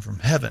comes down from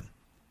heaven,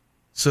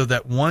 so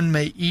that one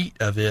may eat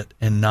of it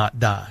and not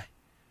die.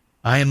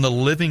 I am the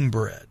living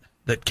bread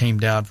that came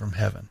down from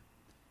heaven.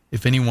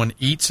 If anyone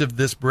eats of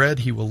this bread,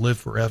 he will live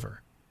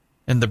forever.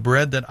 And the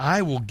bread that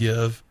I will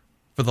give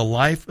for the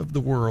life of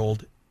the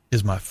world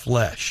is my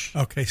flesh.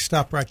 Okay,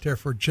 stop right there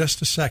for just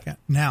a second.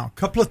 Now, a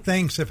couple of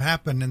things have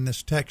happened in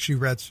this text you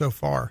read so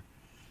far.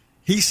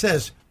 He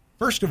says,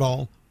 first of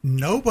all,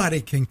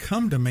 nobody can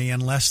come to me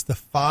unless the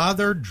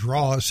Father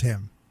draws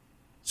him.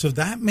 So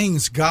that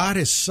means God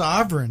is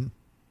sovereign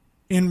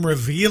in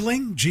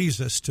revealing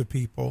Jesus to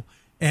people,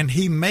 and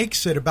he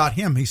makes it about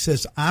him. He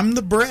says, I'm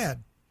the bread.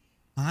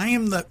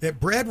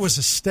 Bread was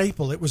a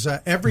staple. It was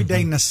an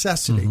everyday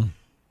necessity.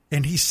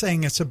 And he's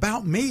saying, it's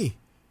about me.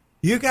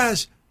 You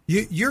guys,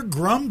 you're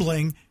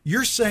grumbling.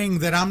 You're saying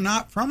that I'm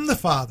not from the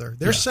Father.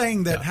 They're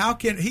saying that how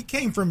can he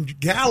came from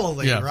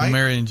Galilee, right? From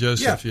Mary and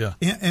Joseph,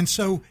 And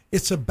so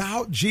it's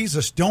about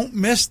Jesus. Don't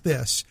miss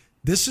this.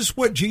 This is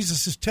what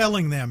Jesus is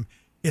telling them.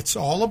 It's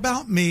all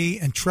about me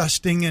and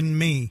trusting in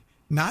me,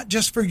 not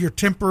just for your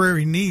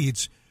temporary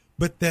needs,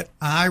 but that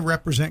I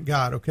represent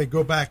God. Okay,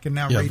 go back and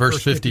now read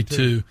verse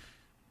 52.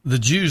 The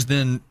Jews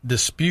then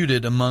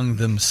disputed among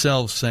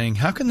themselves, saying,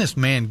 how can this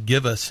man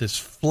give us his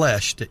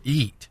flesh to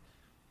eat?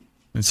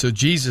 And so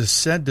Jesus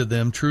said to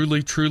them,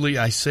 truly, truly,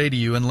 I say to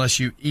you, unless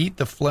you eat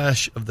the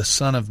flesh of the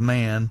Son of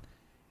Man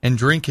and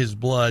drink his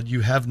blood,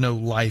 you have no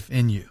life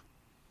in you.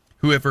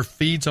 Whoever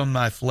feeds on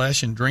my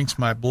flesh and drinks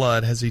my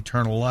blood has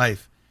eternal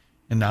life,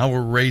 and I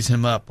will raise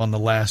him up on the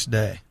last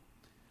day.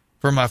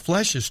 For my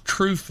flesh is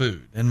true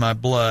food, and my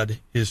blood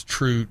is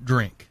true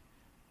drink.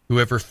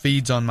 Whoever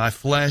feeds on my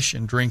flesh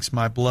and drinks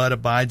my blood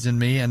abides in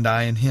me, and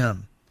I in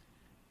him.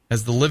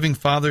 As the living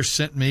Father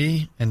sent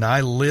me, and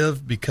I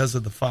live because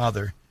of the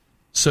Father,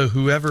 so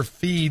whoever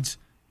feeds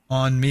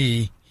on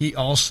me, he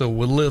also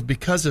will live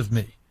because of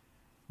me.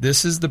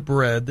 This is the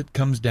bread that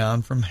comes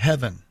down from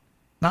heaven,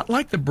 not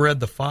like the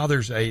bread the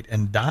fathers ate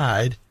and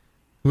died.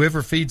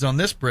 Whoever feeds on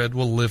this bread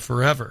will live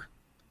forever."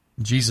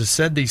 Jesus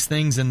said these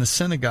things in the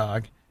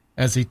synagogue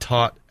as he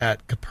taught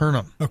at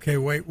Capernaum. Okay,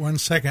 wait 1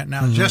 second.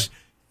 Now, just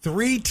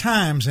 3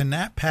 times in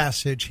that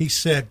passage, he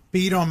said,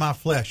 "Feed on my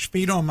flesh,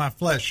 feed on my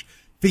flesh,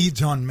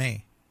 feeds on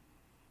me."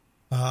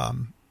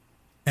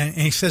 And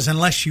he says,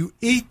 "Unless you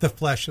eat the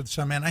flesh of the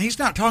Son of Man." Now, he's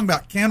not talking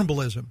about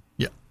cannibalism.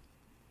 Yeah.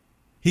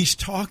 He's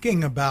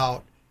talking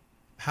about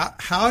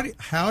how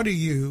do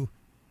you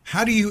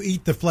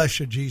eat the flesh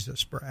of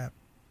Jesus, Brad?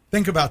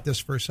 Think about this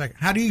for a second.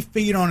 How do you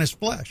feed on his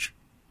flesh?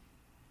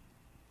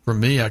 For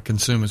me, I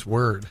consume his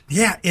word.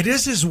 Yeah, it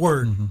is his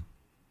word.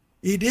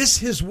 It is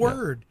his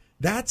word. Yeah.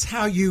 That's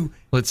how you...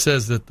 Well, it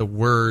says that the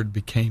word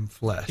became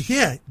flesh.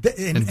 Yeah.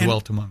 And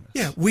dwelt among us.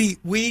 Yeah,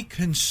 we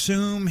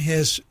consume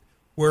his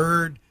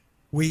word.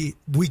 We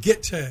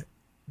get to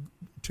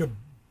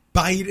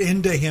bite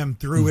into him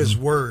through his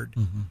word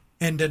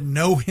and to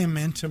know him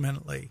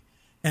intimately.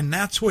 And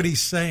that's what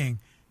he's saying.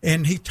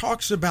 And he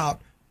talks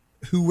about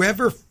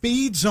whoever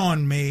feeds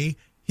on me,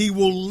 he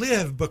will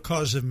live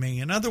because of me.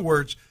 In other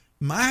words,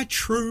 my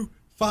true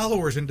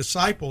followers and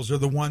disciples are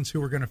the ones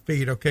who are going to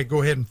feed. Okay,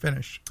 go ahead and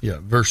finish. Yeah,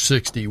 verse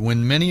 60.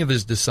 When many of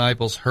his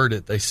disciples heard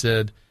it, they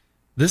said,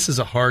 "This is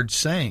a hard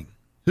saying.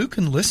 Who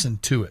can listen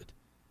to it?"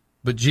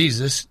 But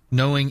Jesus,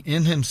 knowing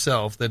in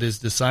himself that his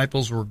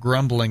disciples were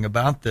grumbling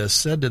about this,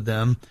 said to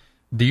them,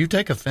 "Do you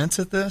take offense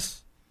at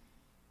this?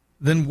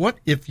 Then what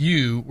if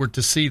you were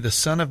to see the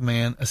Son of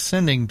Man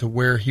ascending to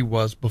where he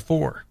was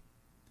before?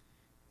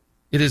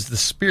 It is the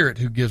Spirit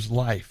who gives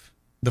life.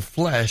 The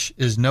flesh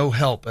is no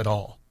help at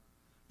all.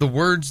 The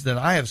words that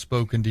I have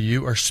spoken to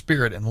you are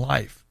spirit and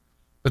life.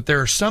 But there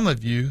are some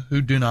of you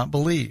who do not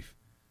believe."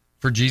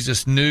 For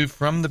Jesus knew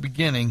from the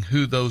beginning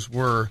who those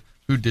were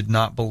who did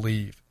not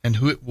believe, and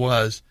who it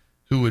was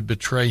who would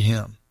betray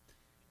him.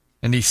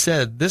 And he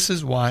said, "This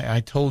is why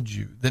I told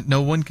you that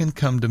no one can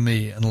come to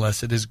me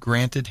unless it is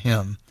granted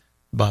him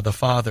by the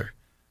Father."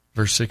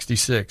 Verse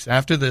 66.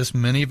 After this,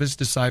 many of his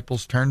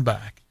disciples turned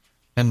back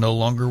and no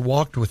longer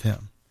walked with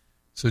him.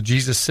 So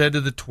Jesus said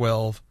to the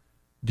 12,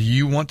 "Do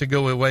you want to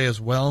go away as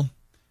well?"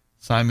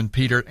 Simon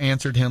Peter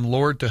answered him,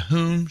 "Lord, to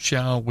whom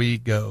shall we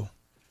go?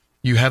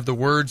 You have the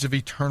words of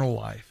eternal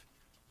life,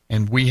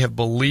 and we have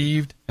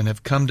believed and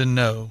have come to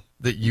know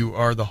that you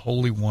are the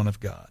Holy One of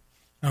God."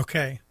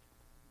 Okay.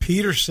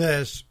 Peter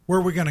says, where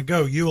are we going to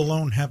go? You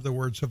alone have the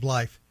words of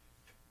life.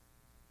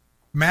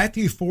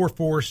 Matthew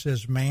 4:4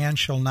 says, "Man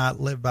shall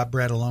not live by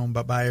bread alone,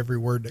 but by every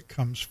word that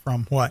comes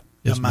from" what?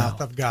 His the mouth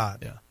of God.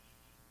 Yeah.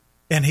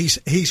 And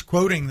he's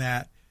quoting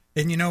that.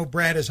 And you know,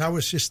 Brad, as I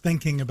was just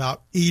thinking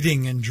about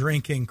eating and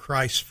drinking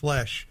Christ's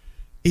flesh,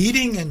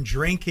 eating and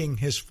drinking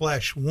his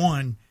flesh,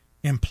 one,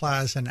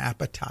 implies an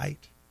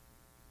appetite.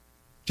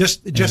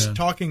 Just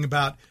talking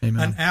about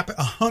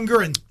a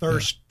hunger and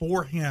thirst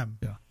for him.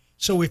 Yeah.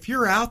 So if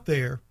you're out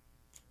there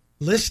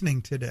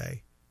listening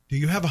today, do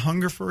you have a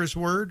hunger for his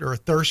word or a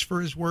thirst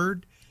for his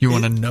word? You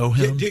want to know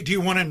him? Do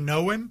you want to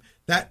know him?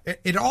 That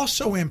it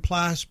also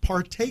implies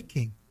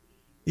partaking.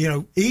 You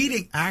know,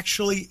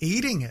 actually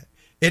eating it.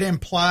 It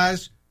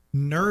implies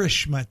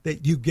nourishment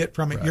that you get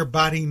from it. Right. Your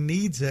body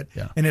needs it.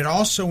 Yeah. And it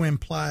also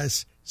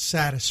implies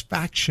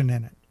satisfaction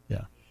in it.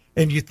 Yeah.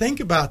 And you think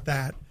about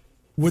that,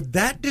 would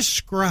that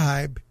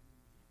describe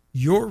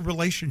your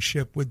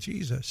relationship with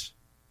Jesus?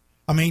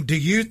 I mean, do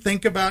you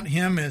think about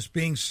him as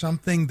being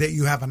something that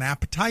you have an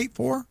appetite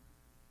for?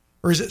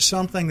 Or is it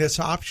something that's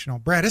optional?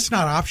 Brad, it's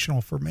not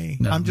optional for me.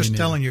 No, I'm just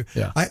telling you.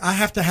 Yeah. I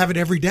have to have it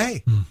every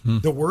day. Mm-hmm.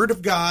 The Word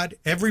of God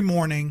every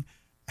morning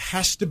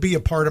has to be a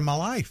part of my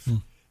life.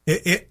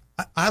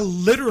 I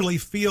literally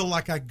feel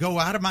like I go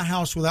out of my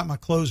house without my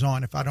clothes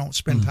on if I don't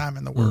spend time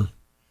in the Word.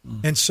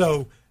 And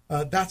so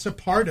that's a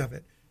part of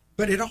it.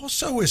 But it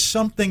also is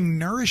something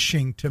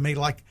nourishing to me.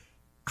 Like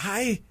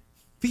I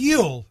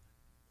feel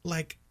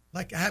like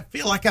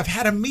I've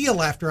had a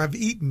meal after I've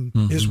eaten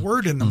his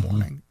word in the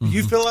morning.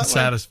 You feel that it's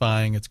way?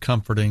 Satisfying. It's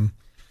comforting.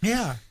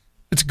 Yeah.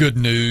 It's good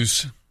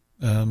news.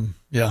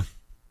 Yeah,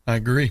 I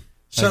agree.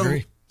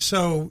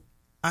 So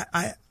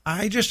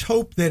I just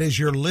hope that as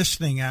you're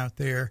listening out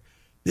there,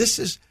 this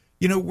is,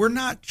 we're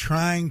not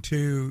trying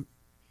to,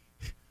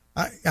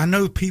 I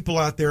know people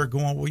out there are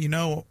going,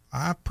 well,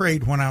 I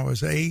prayed when I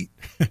was 8,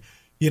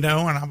 and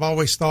I've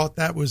always thought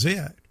that was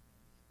it.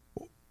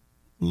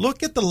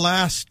 Look at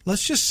let's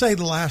just say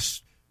the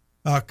last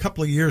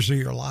couple of years of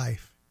your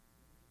life.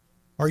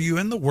 Are you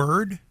in the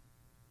Word?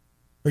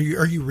 Are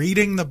you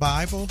reading the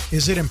Bible?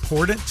 Is it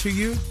important to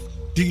you?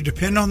 Do you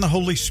depend on the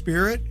Holy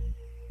Spirit?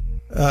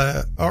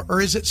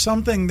 Or is it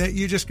something that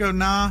you just go,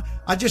 nah,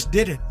 I just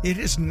did it. It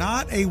is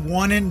not a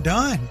one and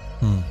done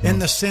in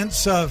the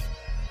sense of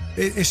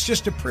it's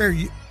just a prayer.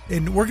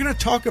 and we're going to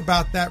talk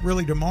about that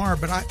really tomorrow.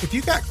 But if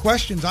you got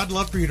questions, I'd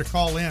love for you to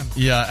call in.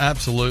 Yeah,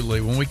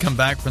 absolutely. When we come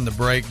back from the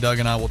break, Doug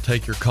and I will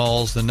take your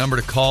calls. The number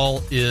to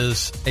call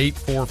is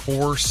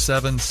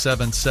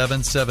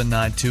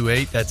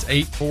 844-777-7928. That's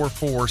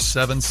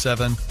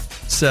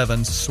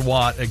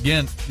 844-777-SWAT.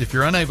 Again, if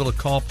you're unable to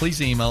call,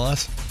 please email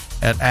us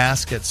at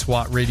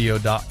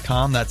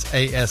ask@swatradio.com. That's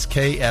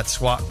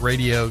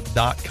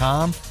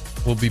ask@swatradio.com.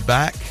 We'll be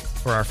back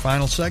for our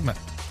final segment.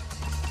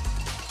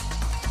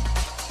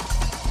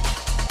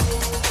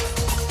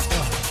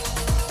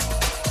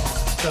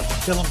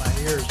 Stuff's filling my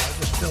ears. I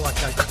just feel like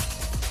I...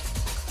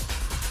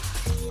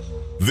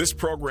 This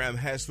program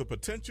has the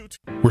potential to...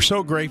 We're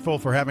so grateful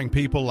for having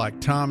people like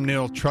Tom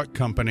Neal Truck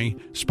Company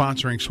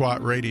sponsoring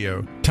SWAT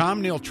Radio.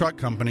 Tom Neal Truck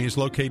Company is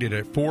located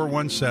at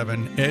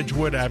 417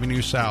 Edgewood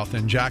Avenue South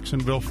in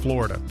Jacksonville,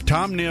 Florida.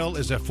 Tom Neal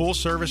is a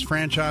full-service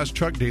franchise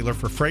truck dealer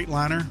for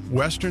Freightliner,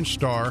 Western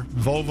Star,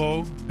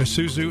 Volvo,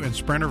 Isuzu, and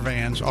Sprinter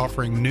vans,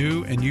 offering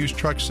new and used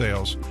truck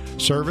sales,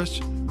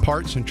 service,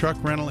 parts and truck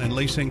rental and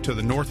leasing to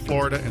the North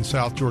Florida and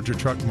South Georgia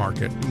truck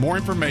market. More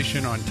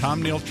information on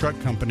Tom Neal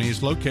Truck Company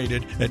is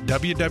located at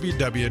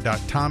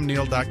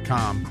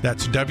www.tomneal.com.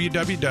 That's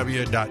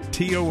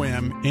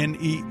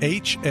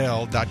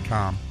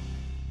www.tomnehl.com.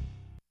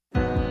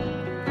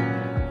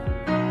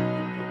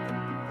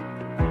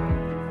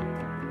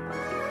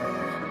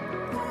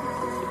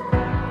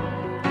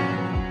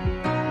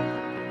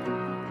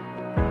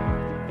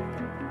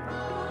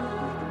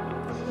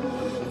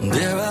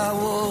 There I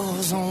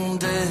was on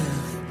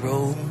death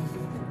row,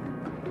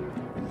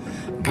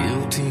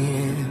 guilty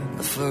in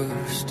the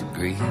first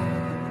degree,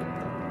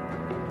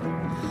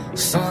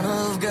 Son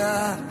of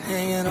God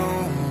hanging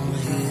on a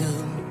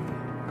hill.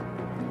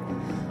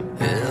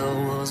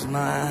 Hell was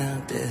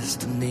my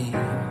destiny.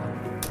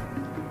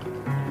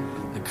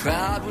 The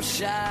crowd was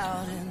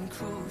shouting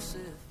crucify.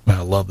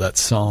 I love that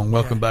song.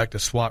 Welcome back to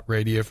SWAT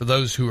Radio. For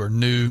those who are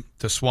new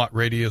to SWAT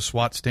Radio,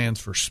 SWAT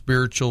stands for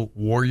Spiritual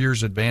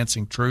Warriors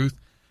Advancing Truth.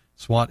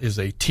 SWAT is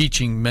a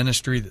teaching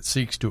ministry that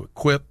seeks to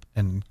equip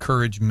and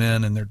encourage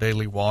men in their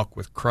daily walk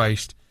with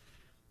Christ.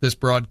 This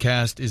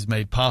broadcast is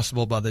made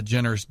possible by the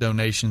generous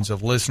donations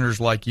of listeners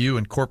like you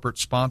and corporate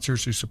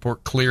sponsors who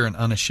support clear and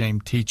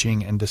unashamed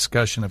teaching and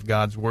discussion of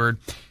God's Word.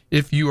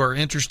 If you are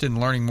interested in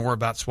learning more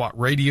about SWAT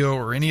Radio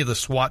or any of the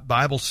SWAT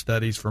Bible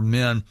studies for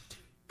men,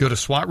 go to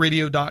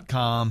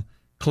SWATradio.com,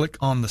 click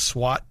on the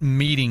SWAT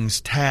Meetings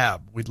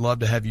tab. We'd love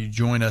to have you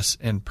join us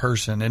in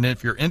person. And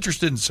if you're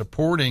interested in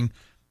supporting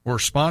or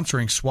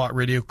sponsoring SWAT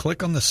Radio,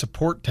 click on the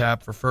support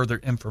tab for further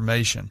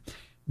information.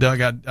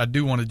 Doug, I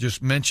do want to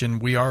just mention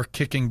we are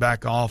kicking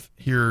back off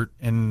here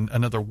in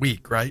another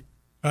week, right?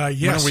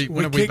 Yes.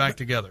 When are we back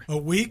together? A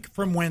week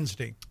from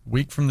Wednesday.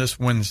 Week from this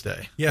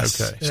Wednesday.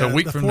 Yes. Okay. So a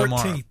week from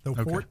 14th, tomorrow.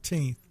 The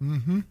 14th.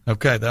 Mm-hmm.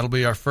 Okay. That'll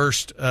be our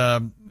first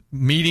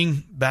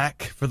meeting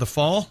back for the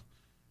fall.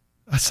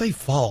 I say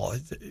fall.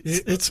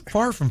 It's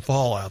far from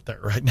fall out there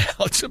right now.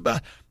 It's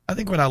about... I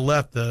think when I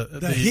left,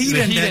 the heat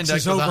index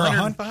is was over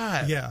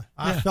 105. Yeah,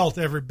 I felt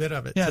every bit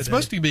of it. Yeah, today. It's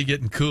supposed to be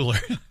getting cooler.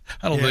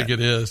 I don't think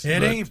it is.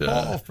 It ain't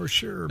fall for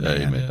sure,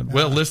 man. Amen.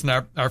 Well, listen,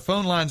 our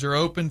phone lines are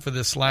open for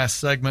this last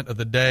segment of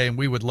the day, and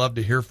we would love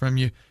to hear from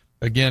you.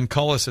 Again,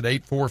 call us at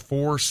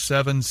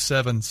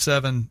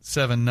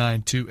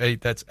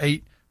 844-777-7928. That's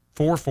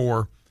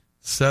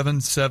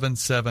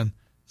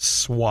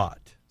 844-777-SWAT.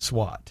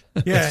 SWAT.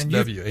 Yeah, and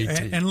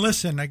W-A-T. And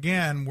listen,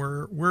 again,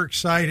 we're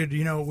excited.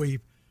 You know,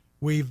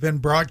 We've been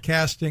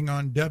broadcasting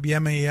on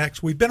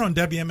WMAX. We've been on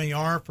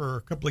WMAR for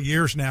a couple of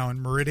years now in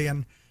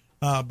Meridian,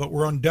 but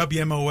we're on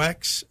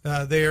WMOX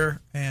there.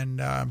 And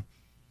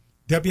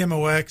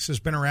WMOX has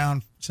been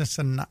around since,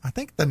 I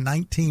think, the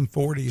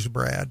 1940s,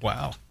 Brad.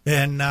 Wow.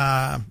 And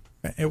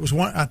it was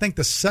I think,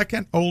 the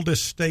second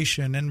oldest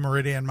station in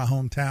Meridian, my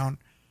hometown.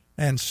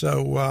 And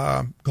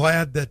so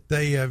glad that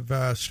they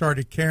have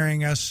started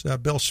carrying us.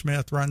 Bill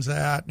Smith runs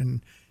that,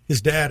 and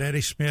his dad,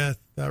 Eddie Smith,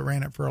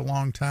 ran it for a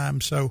long time.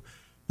 So,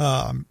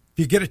 if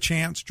you get a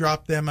chance,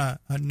 drop them a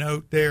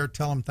note there.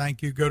 Tell them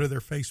thank you. Go to their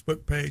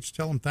Facebook page.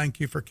 Tell them thank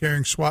you for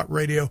carrying SWAT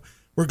Radio.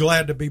 We're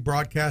glad to be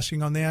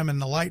broadcasting on them.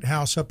 And the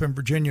Lighthouse up in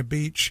Virginia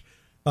Beach.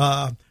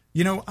 I'm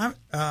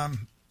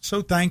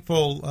so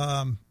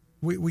thankful.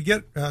 We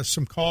get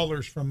some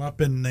callers from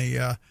up in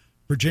the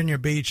Virginia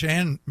Beach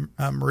and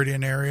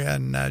Meridian area.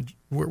 And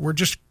we're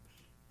just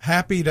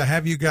happy to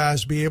have you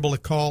guys be able to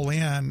call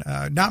in.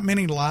 Not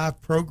many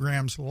live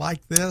programs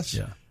like this.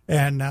 Yeah.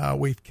 And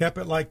we've kept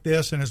it like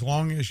this, and as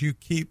long as you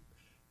keep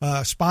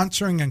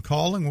sponsoring and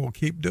calling, we'll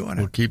keep doing it.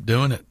 We'll keep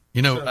doing it.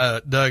 You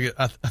know, Doug,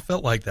 I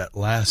felt like that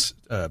last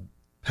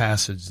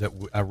passage that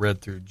I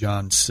read through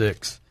John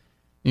 6.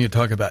 You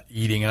talk about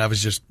eating, and I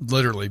was just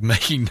literally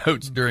making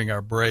notes during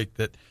our break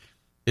that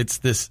it's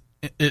this.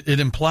 It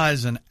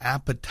implies an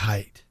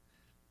appetite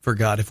for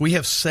God. If we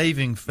have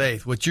saving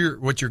faith, what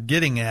you're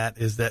getting at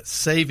is that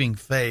saving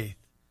faith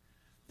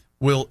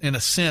will, in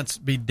a sense,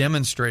 be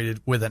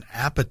demonstrated with an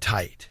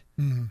appetite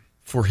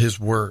for His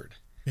Word,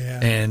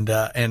 and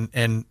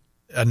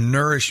a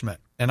nourishment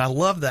And I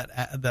love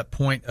that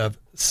point of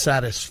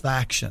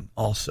satisfaction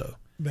also.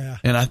 Yeah.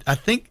 And I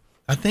think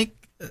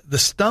the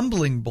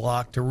stumbling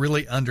block to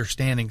really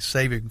understanding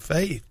saving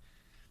faith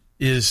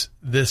is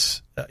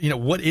this,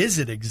 what is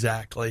it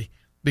exactly?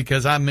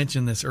 Because I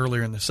mentioned this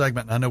earlier in the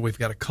segment, and I know we've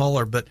got a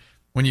caller, but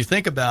when you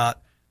think about,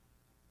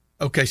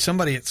 okay,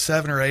 somebody at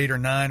 7 or 8 or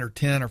 9 or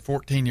 10 or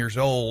 14 years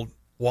old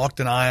walked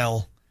an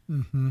aisle,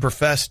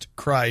 professed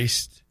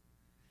Christ,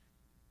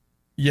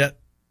 yet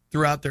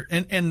throughout their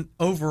and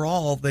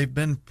overall they've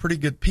been pretty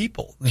good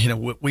people.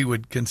 What we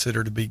would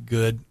consider to be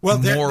good,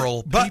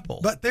 moral people.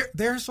 But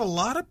there's a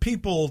lot of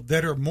people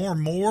that are more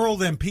moral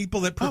than people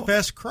that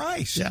profess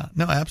Christ. Yeah,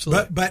 no,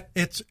 absolutely. But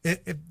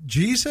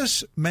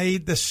Jesus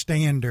made the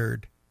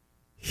standard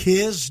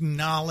his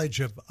knowledge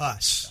of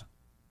us.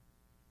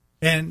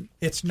 And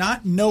it's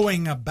not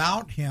knowing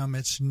about him,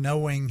 it's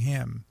knowing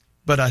him.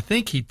 But I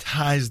think he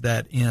ties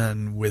that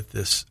in with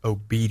this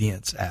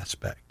obedience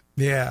aspect.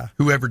 Yeah.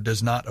 Whoever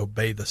does not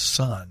obey the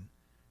Son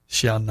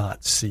shall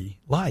not see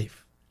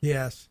life.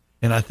 Yes.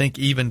 And I think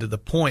even to the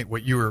point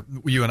what you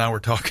and I were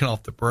talking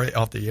off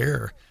the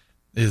air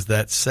is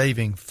that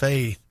saving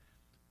faith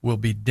will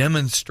be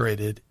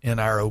demonstrated in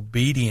our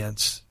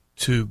obedience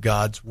to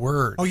God's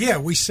word. Oh yeah,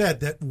 we said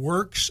that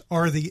works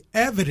are the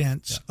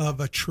evidence of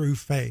a true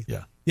faith.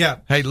 Yeah. Yeah.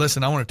 Hey,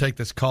 listen, I want to take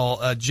this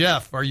call.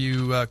 Jeff, are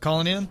you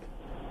calling in?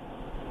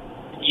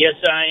 Yes,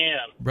 I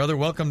am. Brother,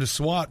 welcome to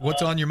SWAT.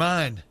 What's on your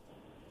mind?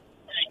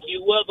 Thank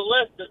you. Well,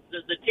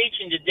 the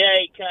teaching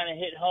today kind of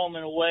hit home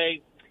in a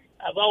way.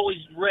 I've always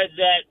read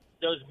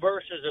those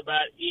verses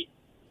about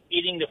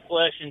eating the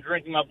flesh and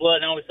drinking my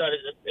blood, and I always thought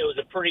it was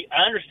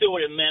I understood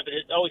what it meant, but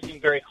it always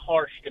seemed very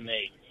harsh to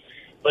me.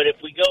 But if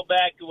we go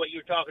back to what you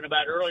were talking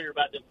about earlier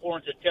about the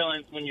importance of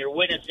telling, when you're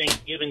witnessing,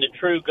 giving the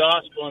true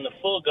gospel and the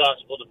full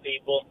gospel to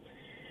people,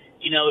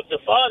 if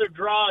the Father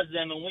draws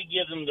them and we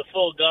give them the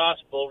full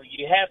gospel,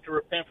 you have to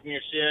repent from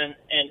your sin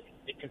and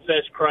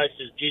confess Christ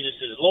as Jesus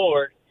is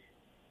Lord.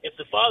 If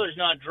the Father's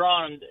not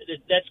drawn them,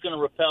 that's going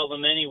to repel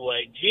them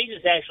anyway.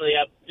 Jesus actually,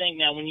 I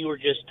think now when you were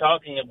just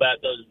talking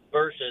about those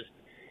verses,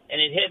 and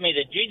it hit me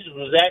that Jesus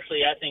was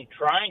actually, I think,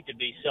 trying to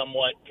be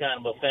somewhat kind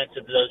of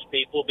offensive to those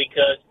people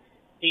because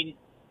he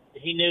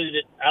knew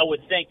that, I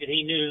would think that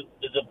he knew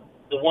that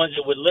the ones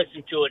that would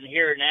listen to it and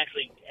hear it and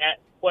actually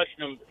question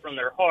them from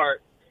their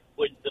heart,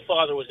 the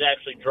Father was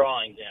actually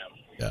drawing them.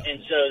 Yeah. And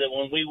so that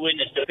when we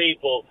witness to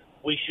people,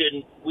 we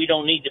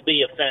don't need to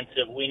be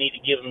offensive. We need to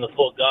give them the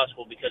full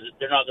gospel because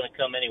they're not going to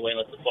come anyway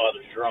unless the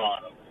Father's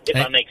drawing them. If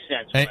that makes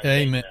sense.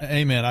 Amen.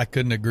 Amen. I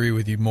couldn't agree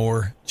with you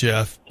more,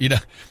 Jeff.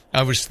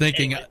 I was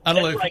thinking, I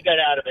don't know if I got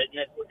out of it. And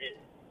that's what it,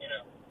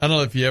 I don't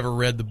know if you ever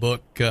read the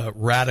book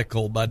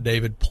Radical by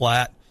David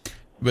Platt.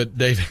 But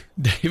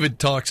David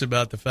talks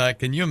about the fact,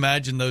 can you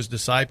imagine those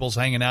disciples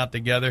hanging out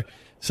together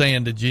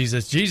saying to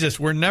Jesus,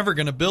 we're never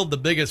going to build the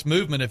biggest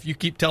movement if you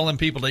keep telling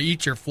people to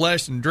eat your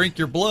flesh and drink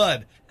your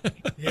blood.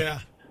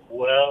 Yeah.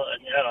 Well,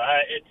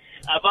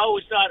 I've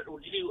always thought,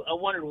 I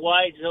wondered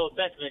why it's so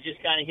offensive. It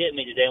just kind of hit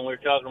me today when we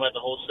were talking about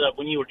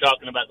when you were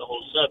talking about the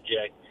whole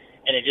subject.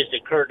 And it just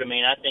occurred to me,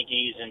 and I think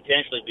he's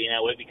intentionally being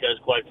that way because,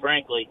 quite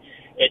frankly,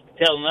 it's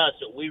telling us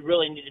that we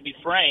really need to be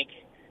frank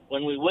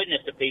when we witness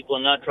to people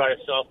and not try to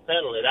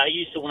soft-pedal it. I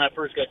used to, when I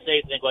first got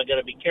saved, think, I got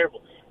to be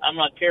careful. I'm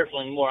not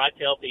careful anymore. I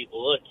tell people,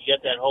 look, you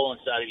got that hole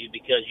inside of you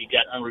because you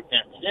got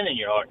unrepentant sin in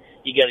your heart.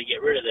 You got to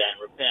get rid of that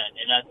and repent.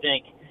 And I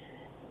think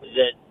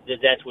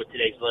that's what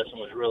today's lesson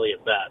was really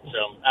about.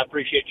 So I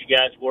appreciate you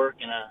guys' work,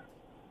 and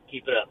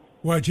keep it up.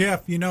 Well,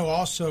 Jeff,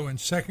 also in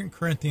 2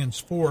 Corinthians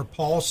 4,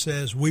 Paul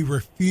says we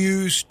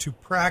refuse to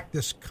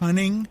practice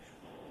cunning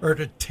or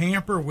to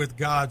tamper with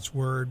God's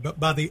word, but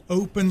by the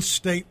open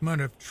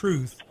statement of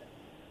truth,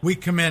 we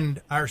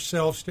commend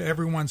ourselves to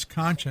everyone's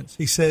conscience.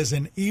 He says,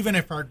 and even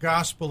if our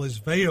gospel is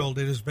veiled,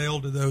 it is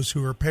veiled to those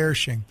who are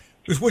perishing,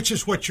 which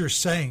is what you're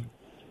saying.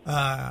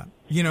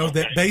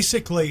 That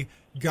basically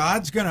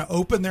God's going to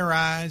open their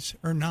eyes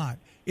or not.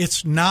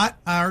 It's not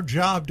our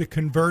job to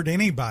convert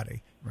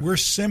anybody. Right. We're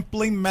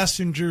simply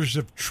messengers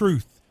of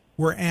truth.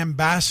 We're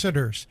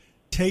ambassadors,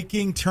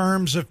 taking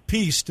terms of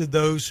peace to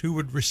those who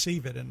would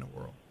receive it in the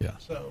world. Yeah.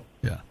 So.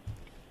 Yeah.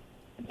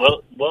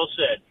 Well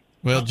said.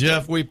 Well,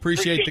 Jeff, we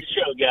appreciate the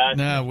show, guys.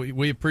 No,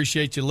 we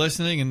appreciate you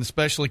listening and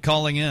especially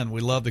calling in.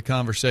 We love the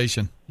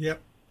conversation. Yep.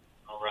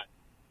 All right.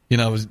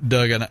 It was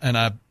Doug,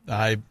 and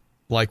I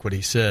like what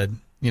he said.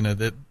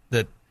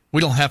 That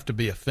we don't have to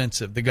be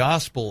offensive. The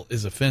gospel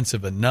is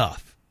offensive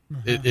enough.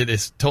 Mm-hmm. It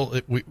is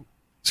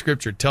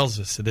Scripture tells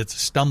us that it's a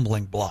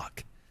stumbling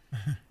block.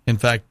 In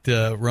fact,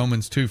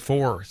 Romans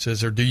 2:4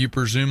 says, "Or do you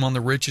presume on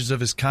the riches of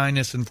his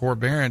kindness and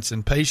forbearance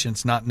and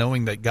patience, not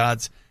knowing that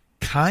God's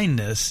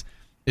kindness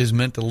is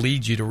meant to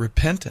lead you to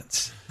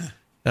repentance?"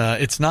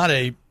 It's not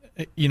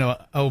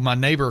my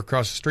neighbor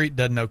across the street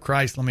doesn't know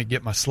Christ, let me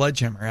get my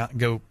sledgehammer out and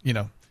go,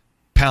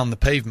 pound the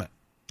pavement.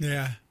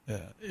 Yeah.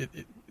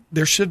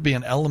 There should be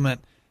an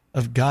element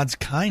of God's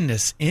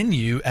kindness in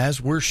you as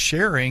we're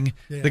sharing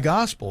the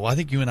gospel. I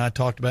think you and I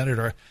talked about it,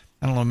 or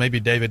I don't know, maybe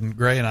David and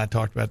Gray and I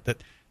talked about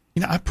that.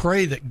 I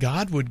pray that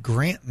God would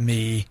grant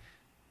me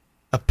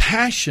a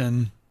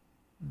passion,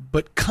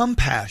 but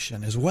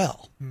compassion as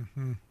well.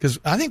 Because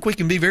I think we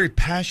can be very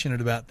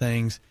passionate about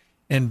things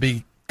and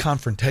be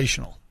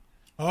confrontational.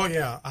 Oh,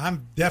 yeah.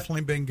 I've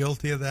definitely been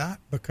guilty of that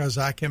because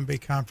I can be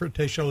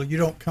confrontational. You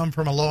don't come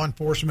from a law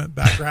enforcement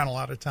background a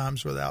lot of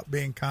times without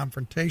being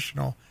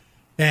confrontational.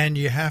 And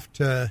you have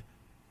to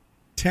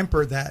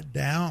temper that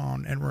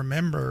down and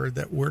remember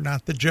that we're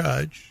not the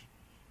judge.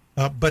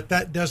 But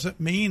that doesn't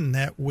mean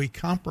that we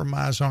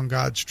compromise on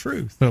God's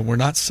truth. But we're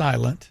not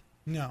silent.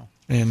 No.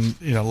 And,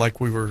 like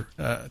we were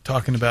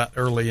talking about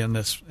early in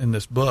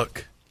this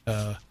book,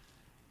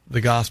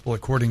 The Gospel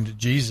According to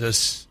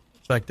Jesus.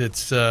 In fact,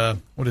 it's,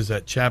 what is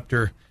that,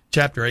 chapter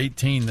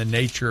 18, The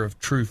Nature of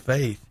True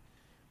Faith.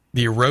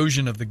 The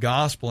erosion of the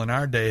gospel in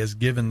our day has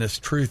given this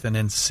truth an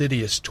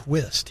insidious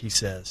twist, he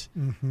says.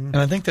 And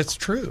I think that's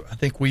true. I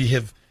think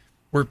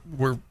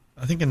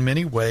I think in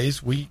many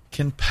ways we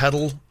can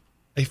peddle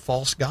a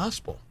false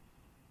gospel.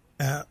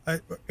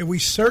 We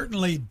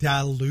certainly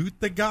dilute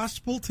the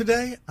gospel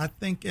today, I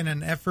think, in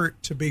an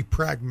effort to be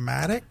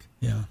pragmatic.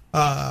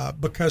 Yeah.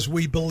 Because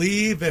we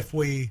believe if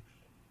we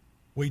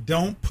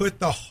don't put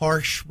the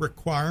harsh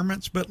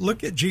requirements, but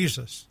look at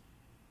Jesus.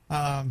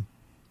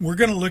 We're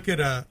going to look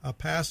at a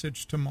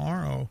passage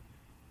tomorrow.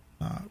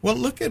 Well,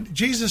 look at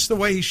Jesus, the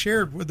way he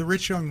shared with the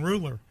rich young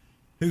ruler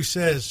who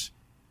says,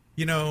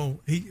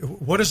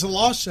 what does the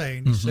law say?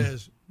 And he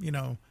says,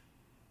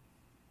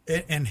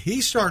 and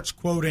he starts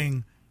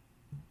quoting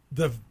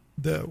the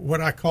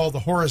what I call the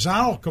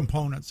horizontal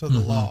components of the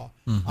law.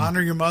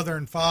 Honor your mother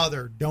and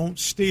father. Don't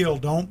steal.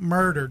 Don't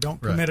murder. Don't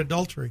commit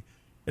adultery.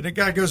 And the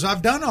guy goes,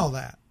 I've done all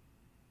that.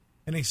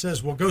 And he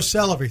says, well, go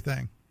sell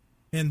everything,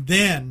 and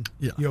then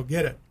you'll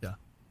get it. Yeah.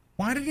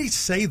 Why did he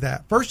say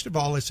that? First of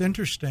all, it's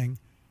interesting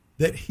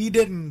that he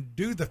didn't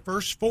do the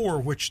first four,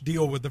 which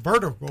deal with the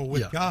vertical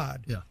with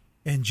God. Yeah.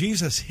 And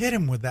Jesus hit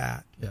him with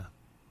that. Yeah.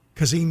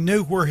 Because he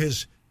knew where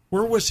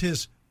was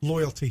his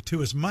loyalty to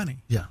his money.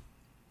 Yeah.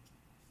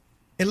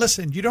 And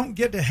listen, you don't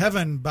get to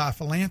heaven by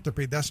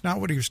philanthropy. That's not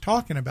what he was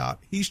talking about.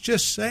 He's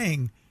just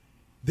saying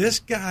this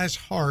guy's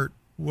heart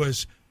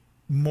was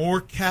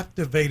more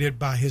captivated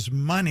by his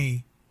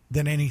money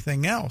than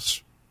anything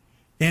else.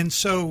 And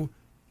so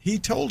he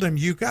told him,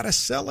 you got to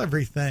sell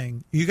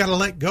everything. You got to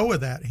let go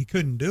of that. He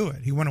couldn't do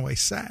it. He went away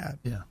sad.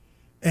 Yeah.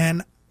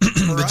 And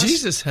but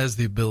Jesus has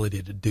the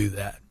ability to do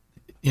that.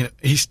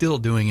 He's still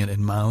doing it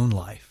in my own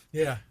life.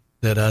 Yeah.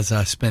 That as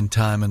I spend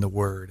time in the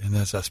Word and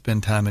as I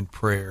spend time in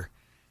prayer,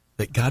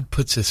 that God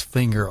puts his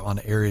finger on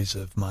areas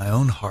of my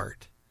own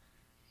heart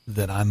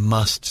that I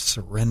must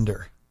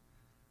surrender.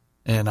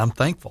 And I'm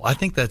thankful. I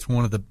think that's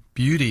one of the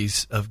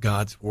beauties of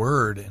God's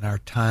Word and our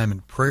time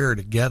in prayer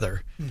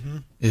together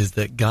is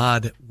that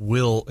God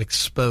will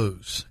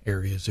expose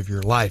areas of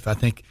your life. I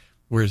think,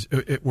 whereas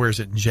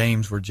it in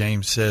James, where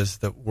James says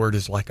the Word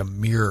is like a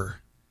mirror.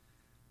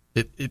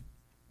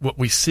 What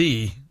we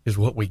see is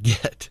what we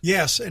get.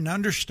 Yes, and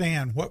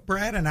understand what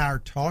Brad and I are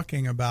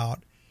talking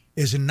about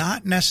is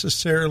not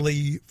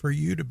necessarily for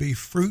you to be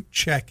fruit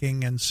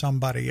checking in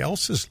somebody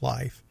else's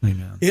life.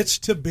 Amen. It's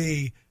to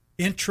be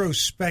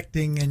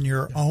introspecting in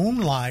your own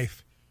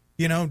life.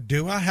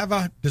 Do I have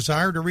a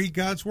desire to read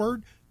God's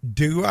Word?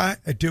 Do I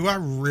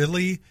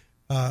really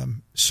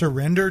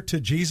surrender to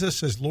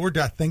Jesus as Lord?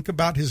 Do I think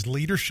about his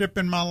leadership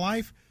in my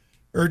life?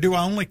 Or do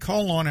I only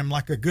call on him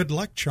like a good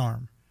luck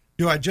charm?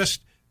 Do I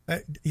just,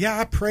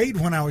 I prayed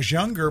when I was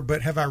younger,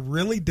 but have I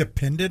really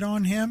depended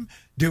on him?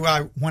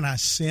 When I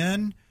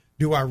sin,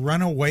 do I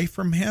run away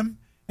from him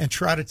and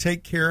try to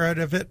take care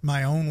of it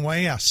my own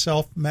way? I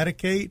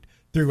self-medicate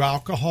through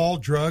alcohol,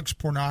 drugs,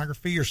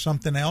 pornography, or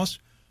something else?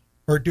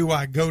 Or do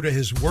I go to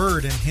his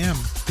Word and him?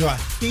 Do I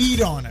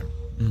feed on him?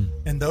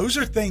 And those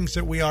are things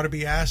that we ought to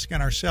be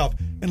asking ourselves.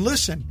 And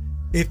listen,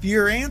 if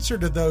your answer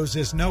to those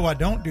is no, I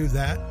don't do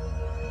that,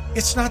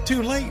 it's not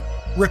too late.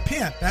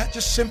 Repent. That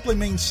just simply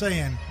means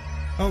saying,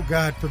 oh,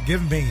 God,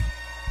 forgive me.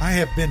 I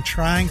have been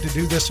trying to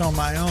do this on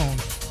my own.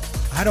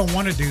 I don't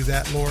want to do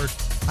that, Lord.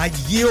 I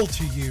yield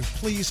to you.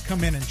 Please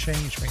come in and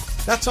change me.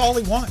 That's all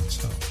he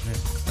wants.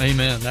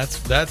 Amen.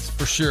 That's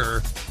for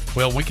sure.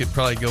 Well, we could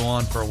probably go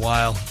on for a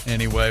while.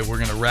 Anyway, we're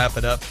going to wrap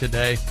it up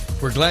today.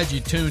 We're glad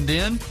you tuned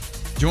in.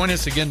 Join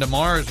us again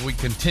tomorrow as we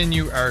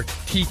continue our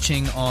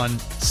teaching on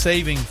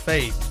saving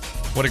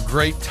faith. What a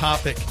great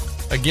topic.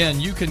 Again,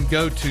 you can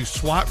go to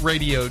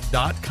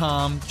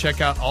swatradio.com, check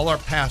out all our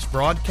past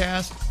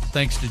broadcasts.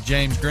 Thanks to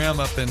James Graham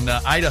up in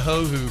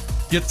Idaho who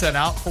gets that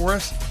out for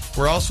us.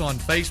 We're also on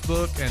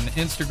Facebook and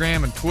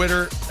Instagram and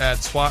Twitter at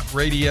SWAT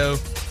Radio.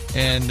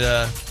 And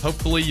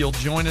hopefully you'll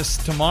join us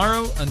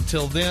tomorrow.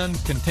 Until then,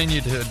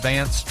 continue to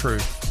advance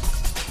truth.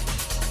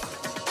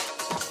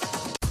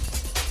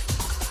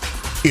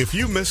 If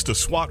you missed a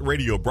SWAT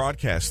Radio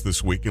broadcast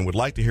this week and would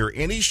like to hear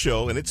any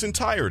show in its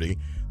entirety,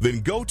 then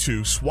go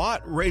to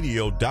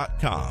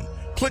SWATradio.com.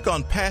 Click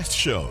on past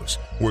shows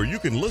where you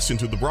can listen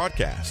to the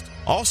broadcast.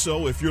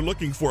 Also, if you're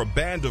looking for a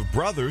band of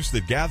brothers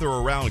that gather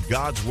around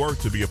God's Word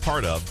to be a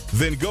part of,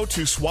 then go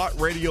to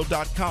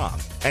SWATradio.com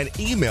and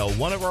email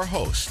one of our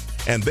hosts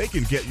and they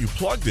can get you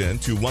plugged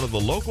into one of the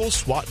local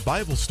SWAT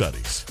Bible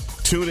studies.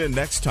 Tune in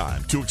next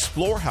time to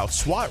explore how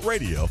SWAT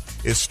Radio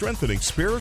is strengthening spiritual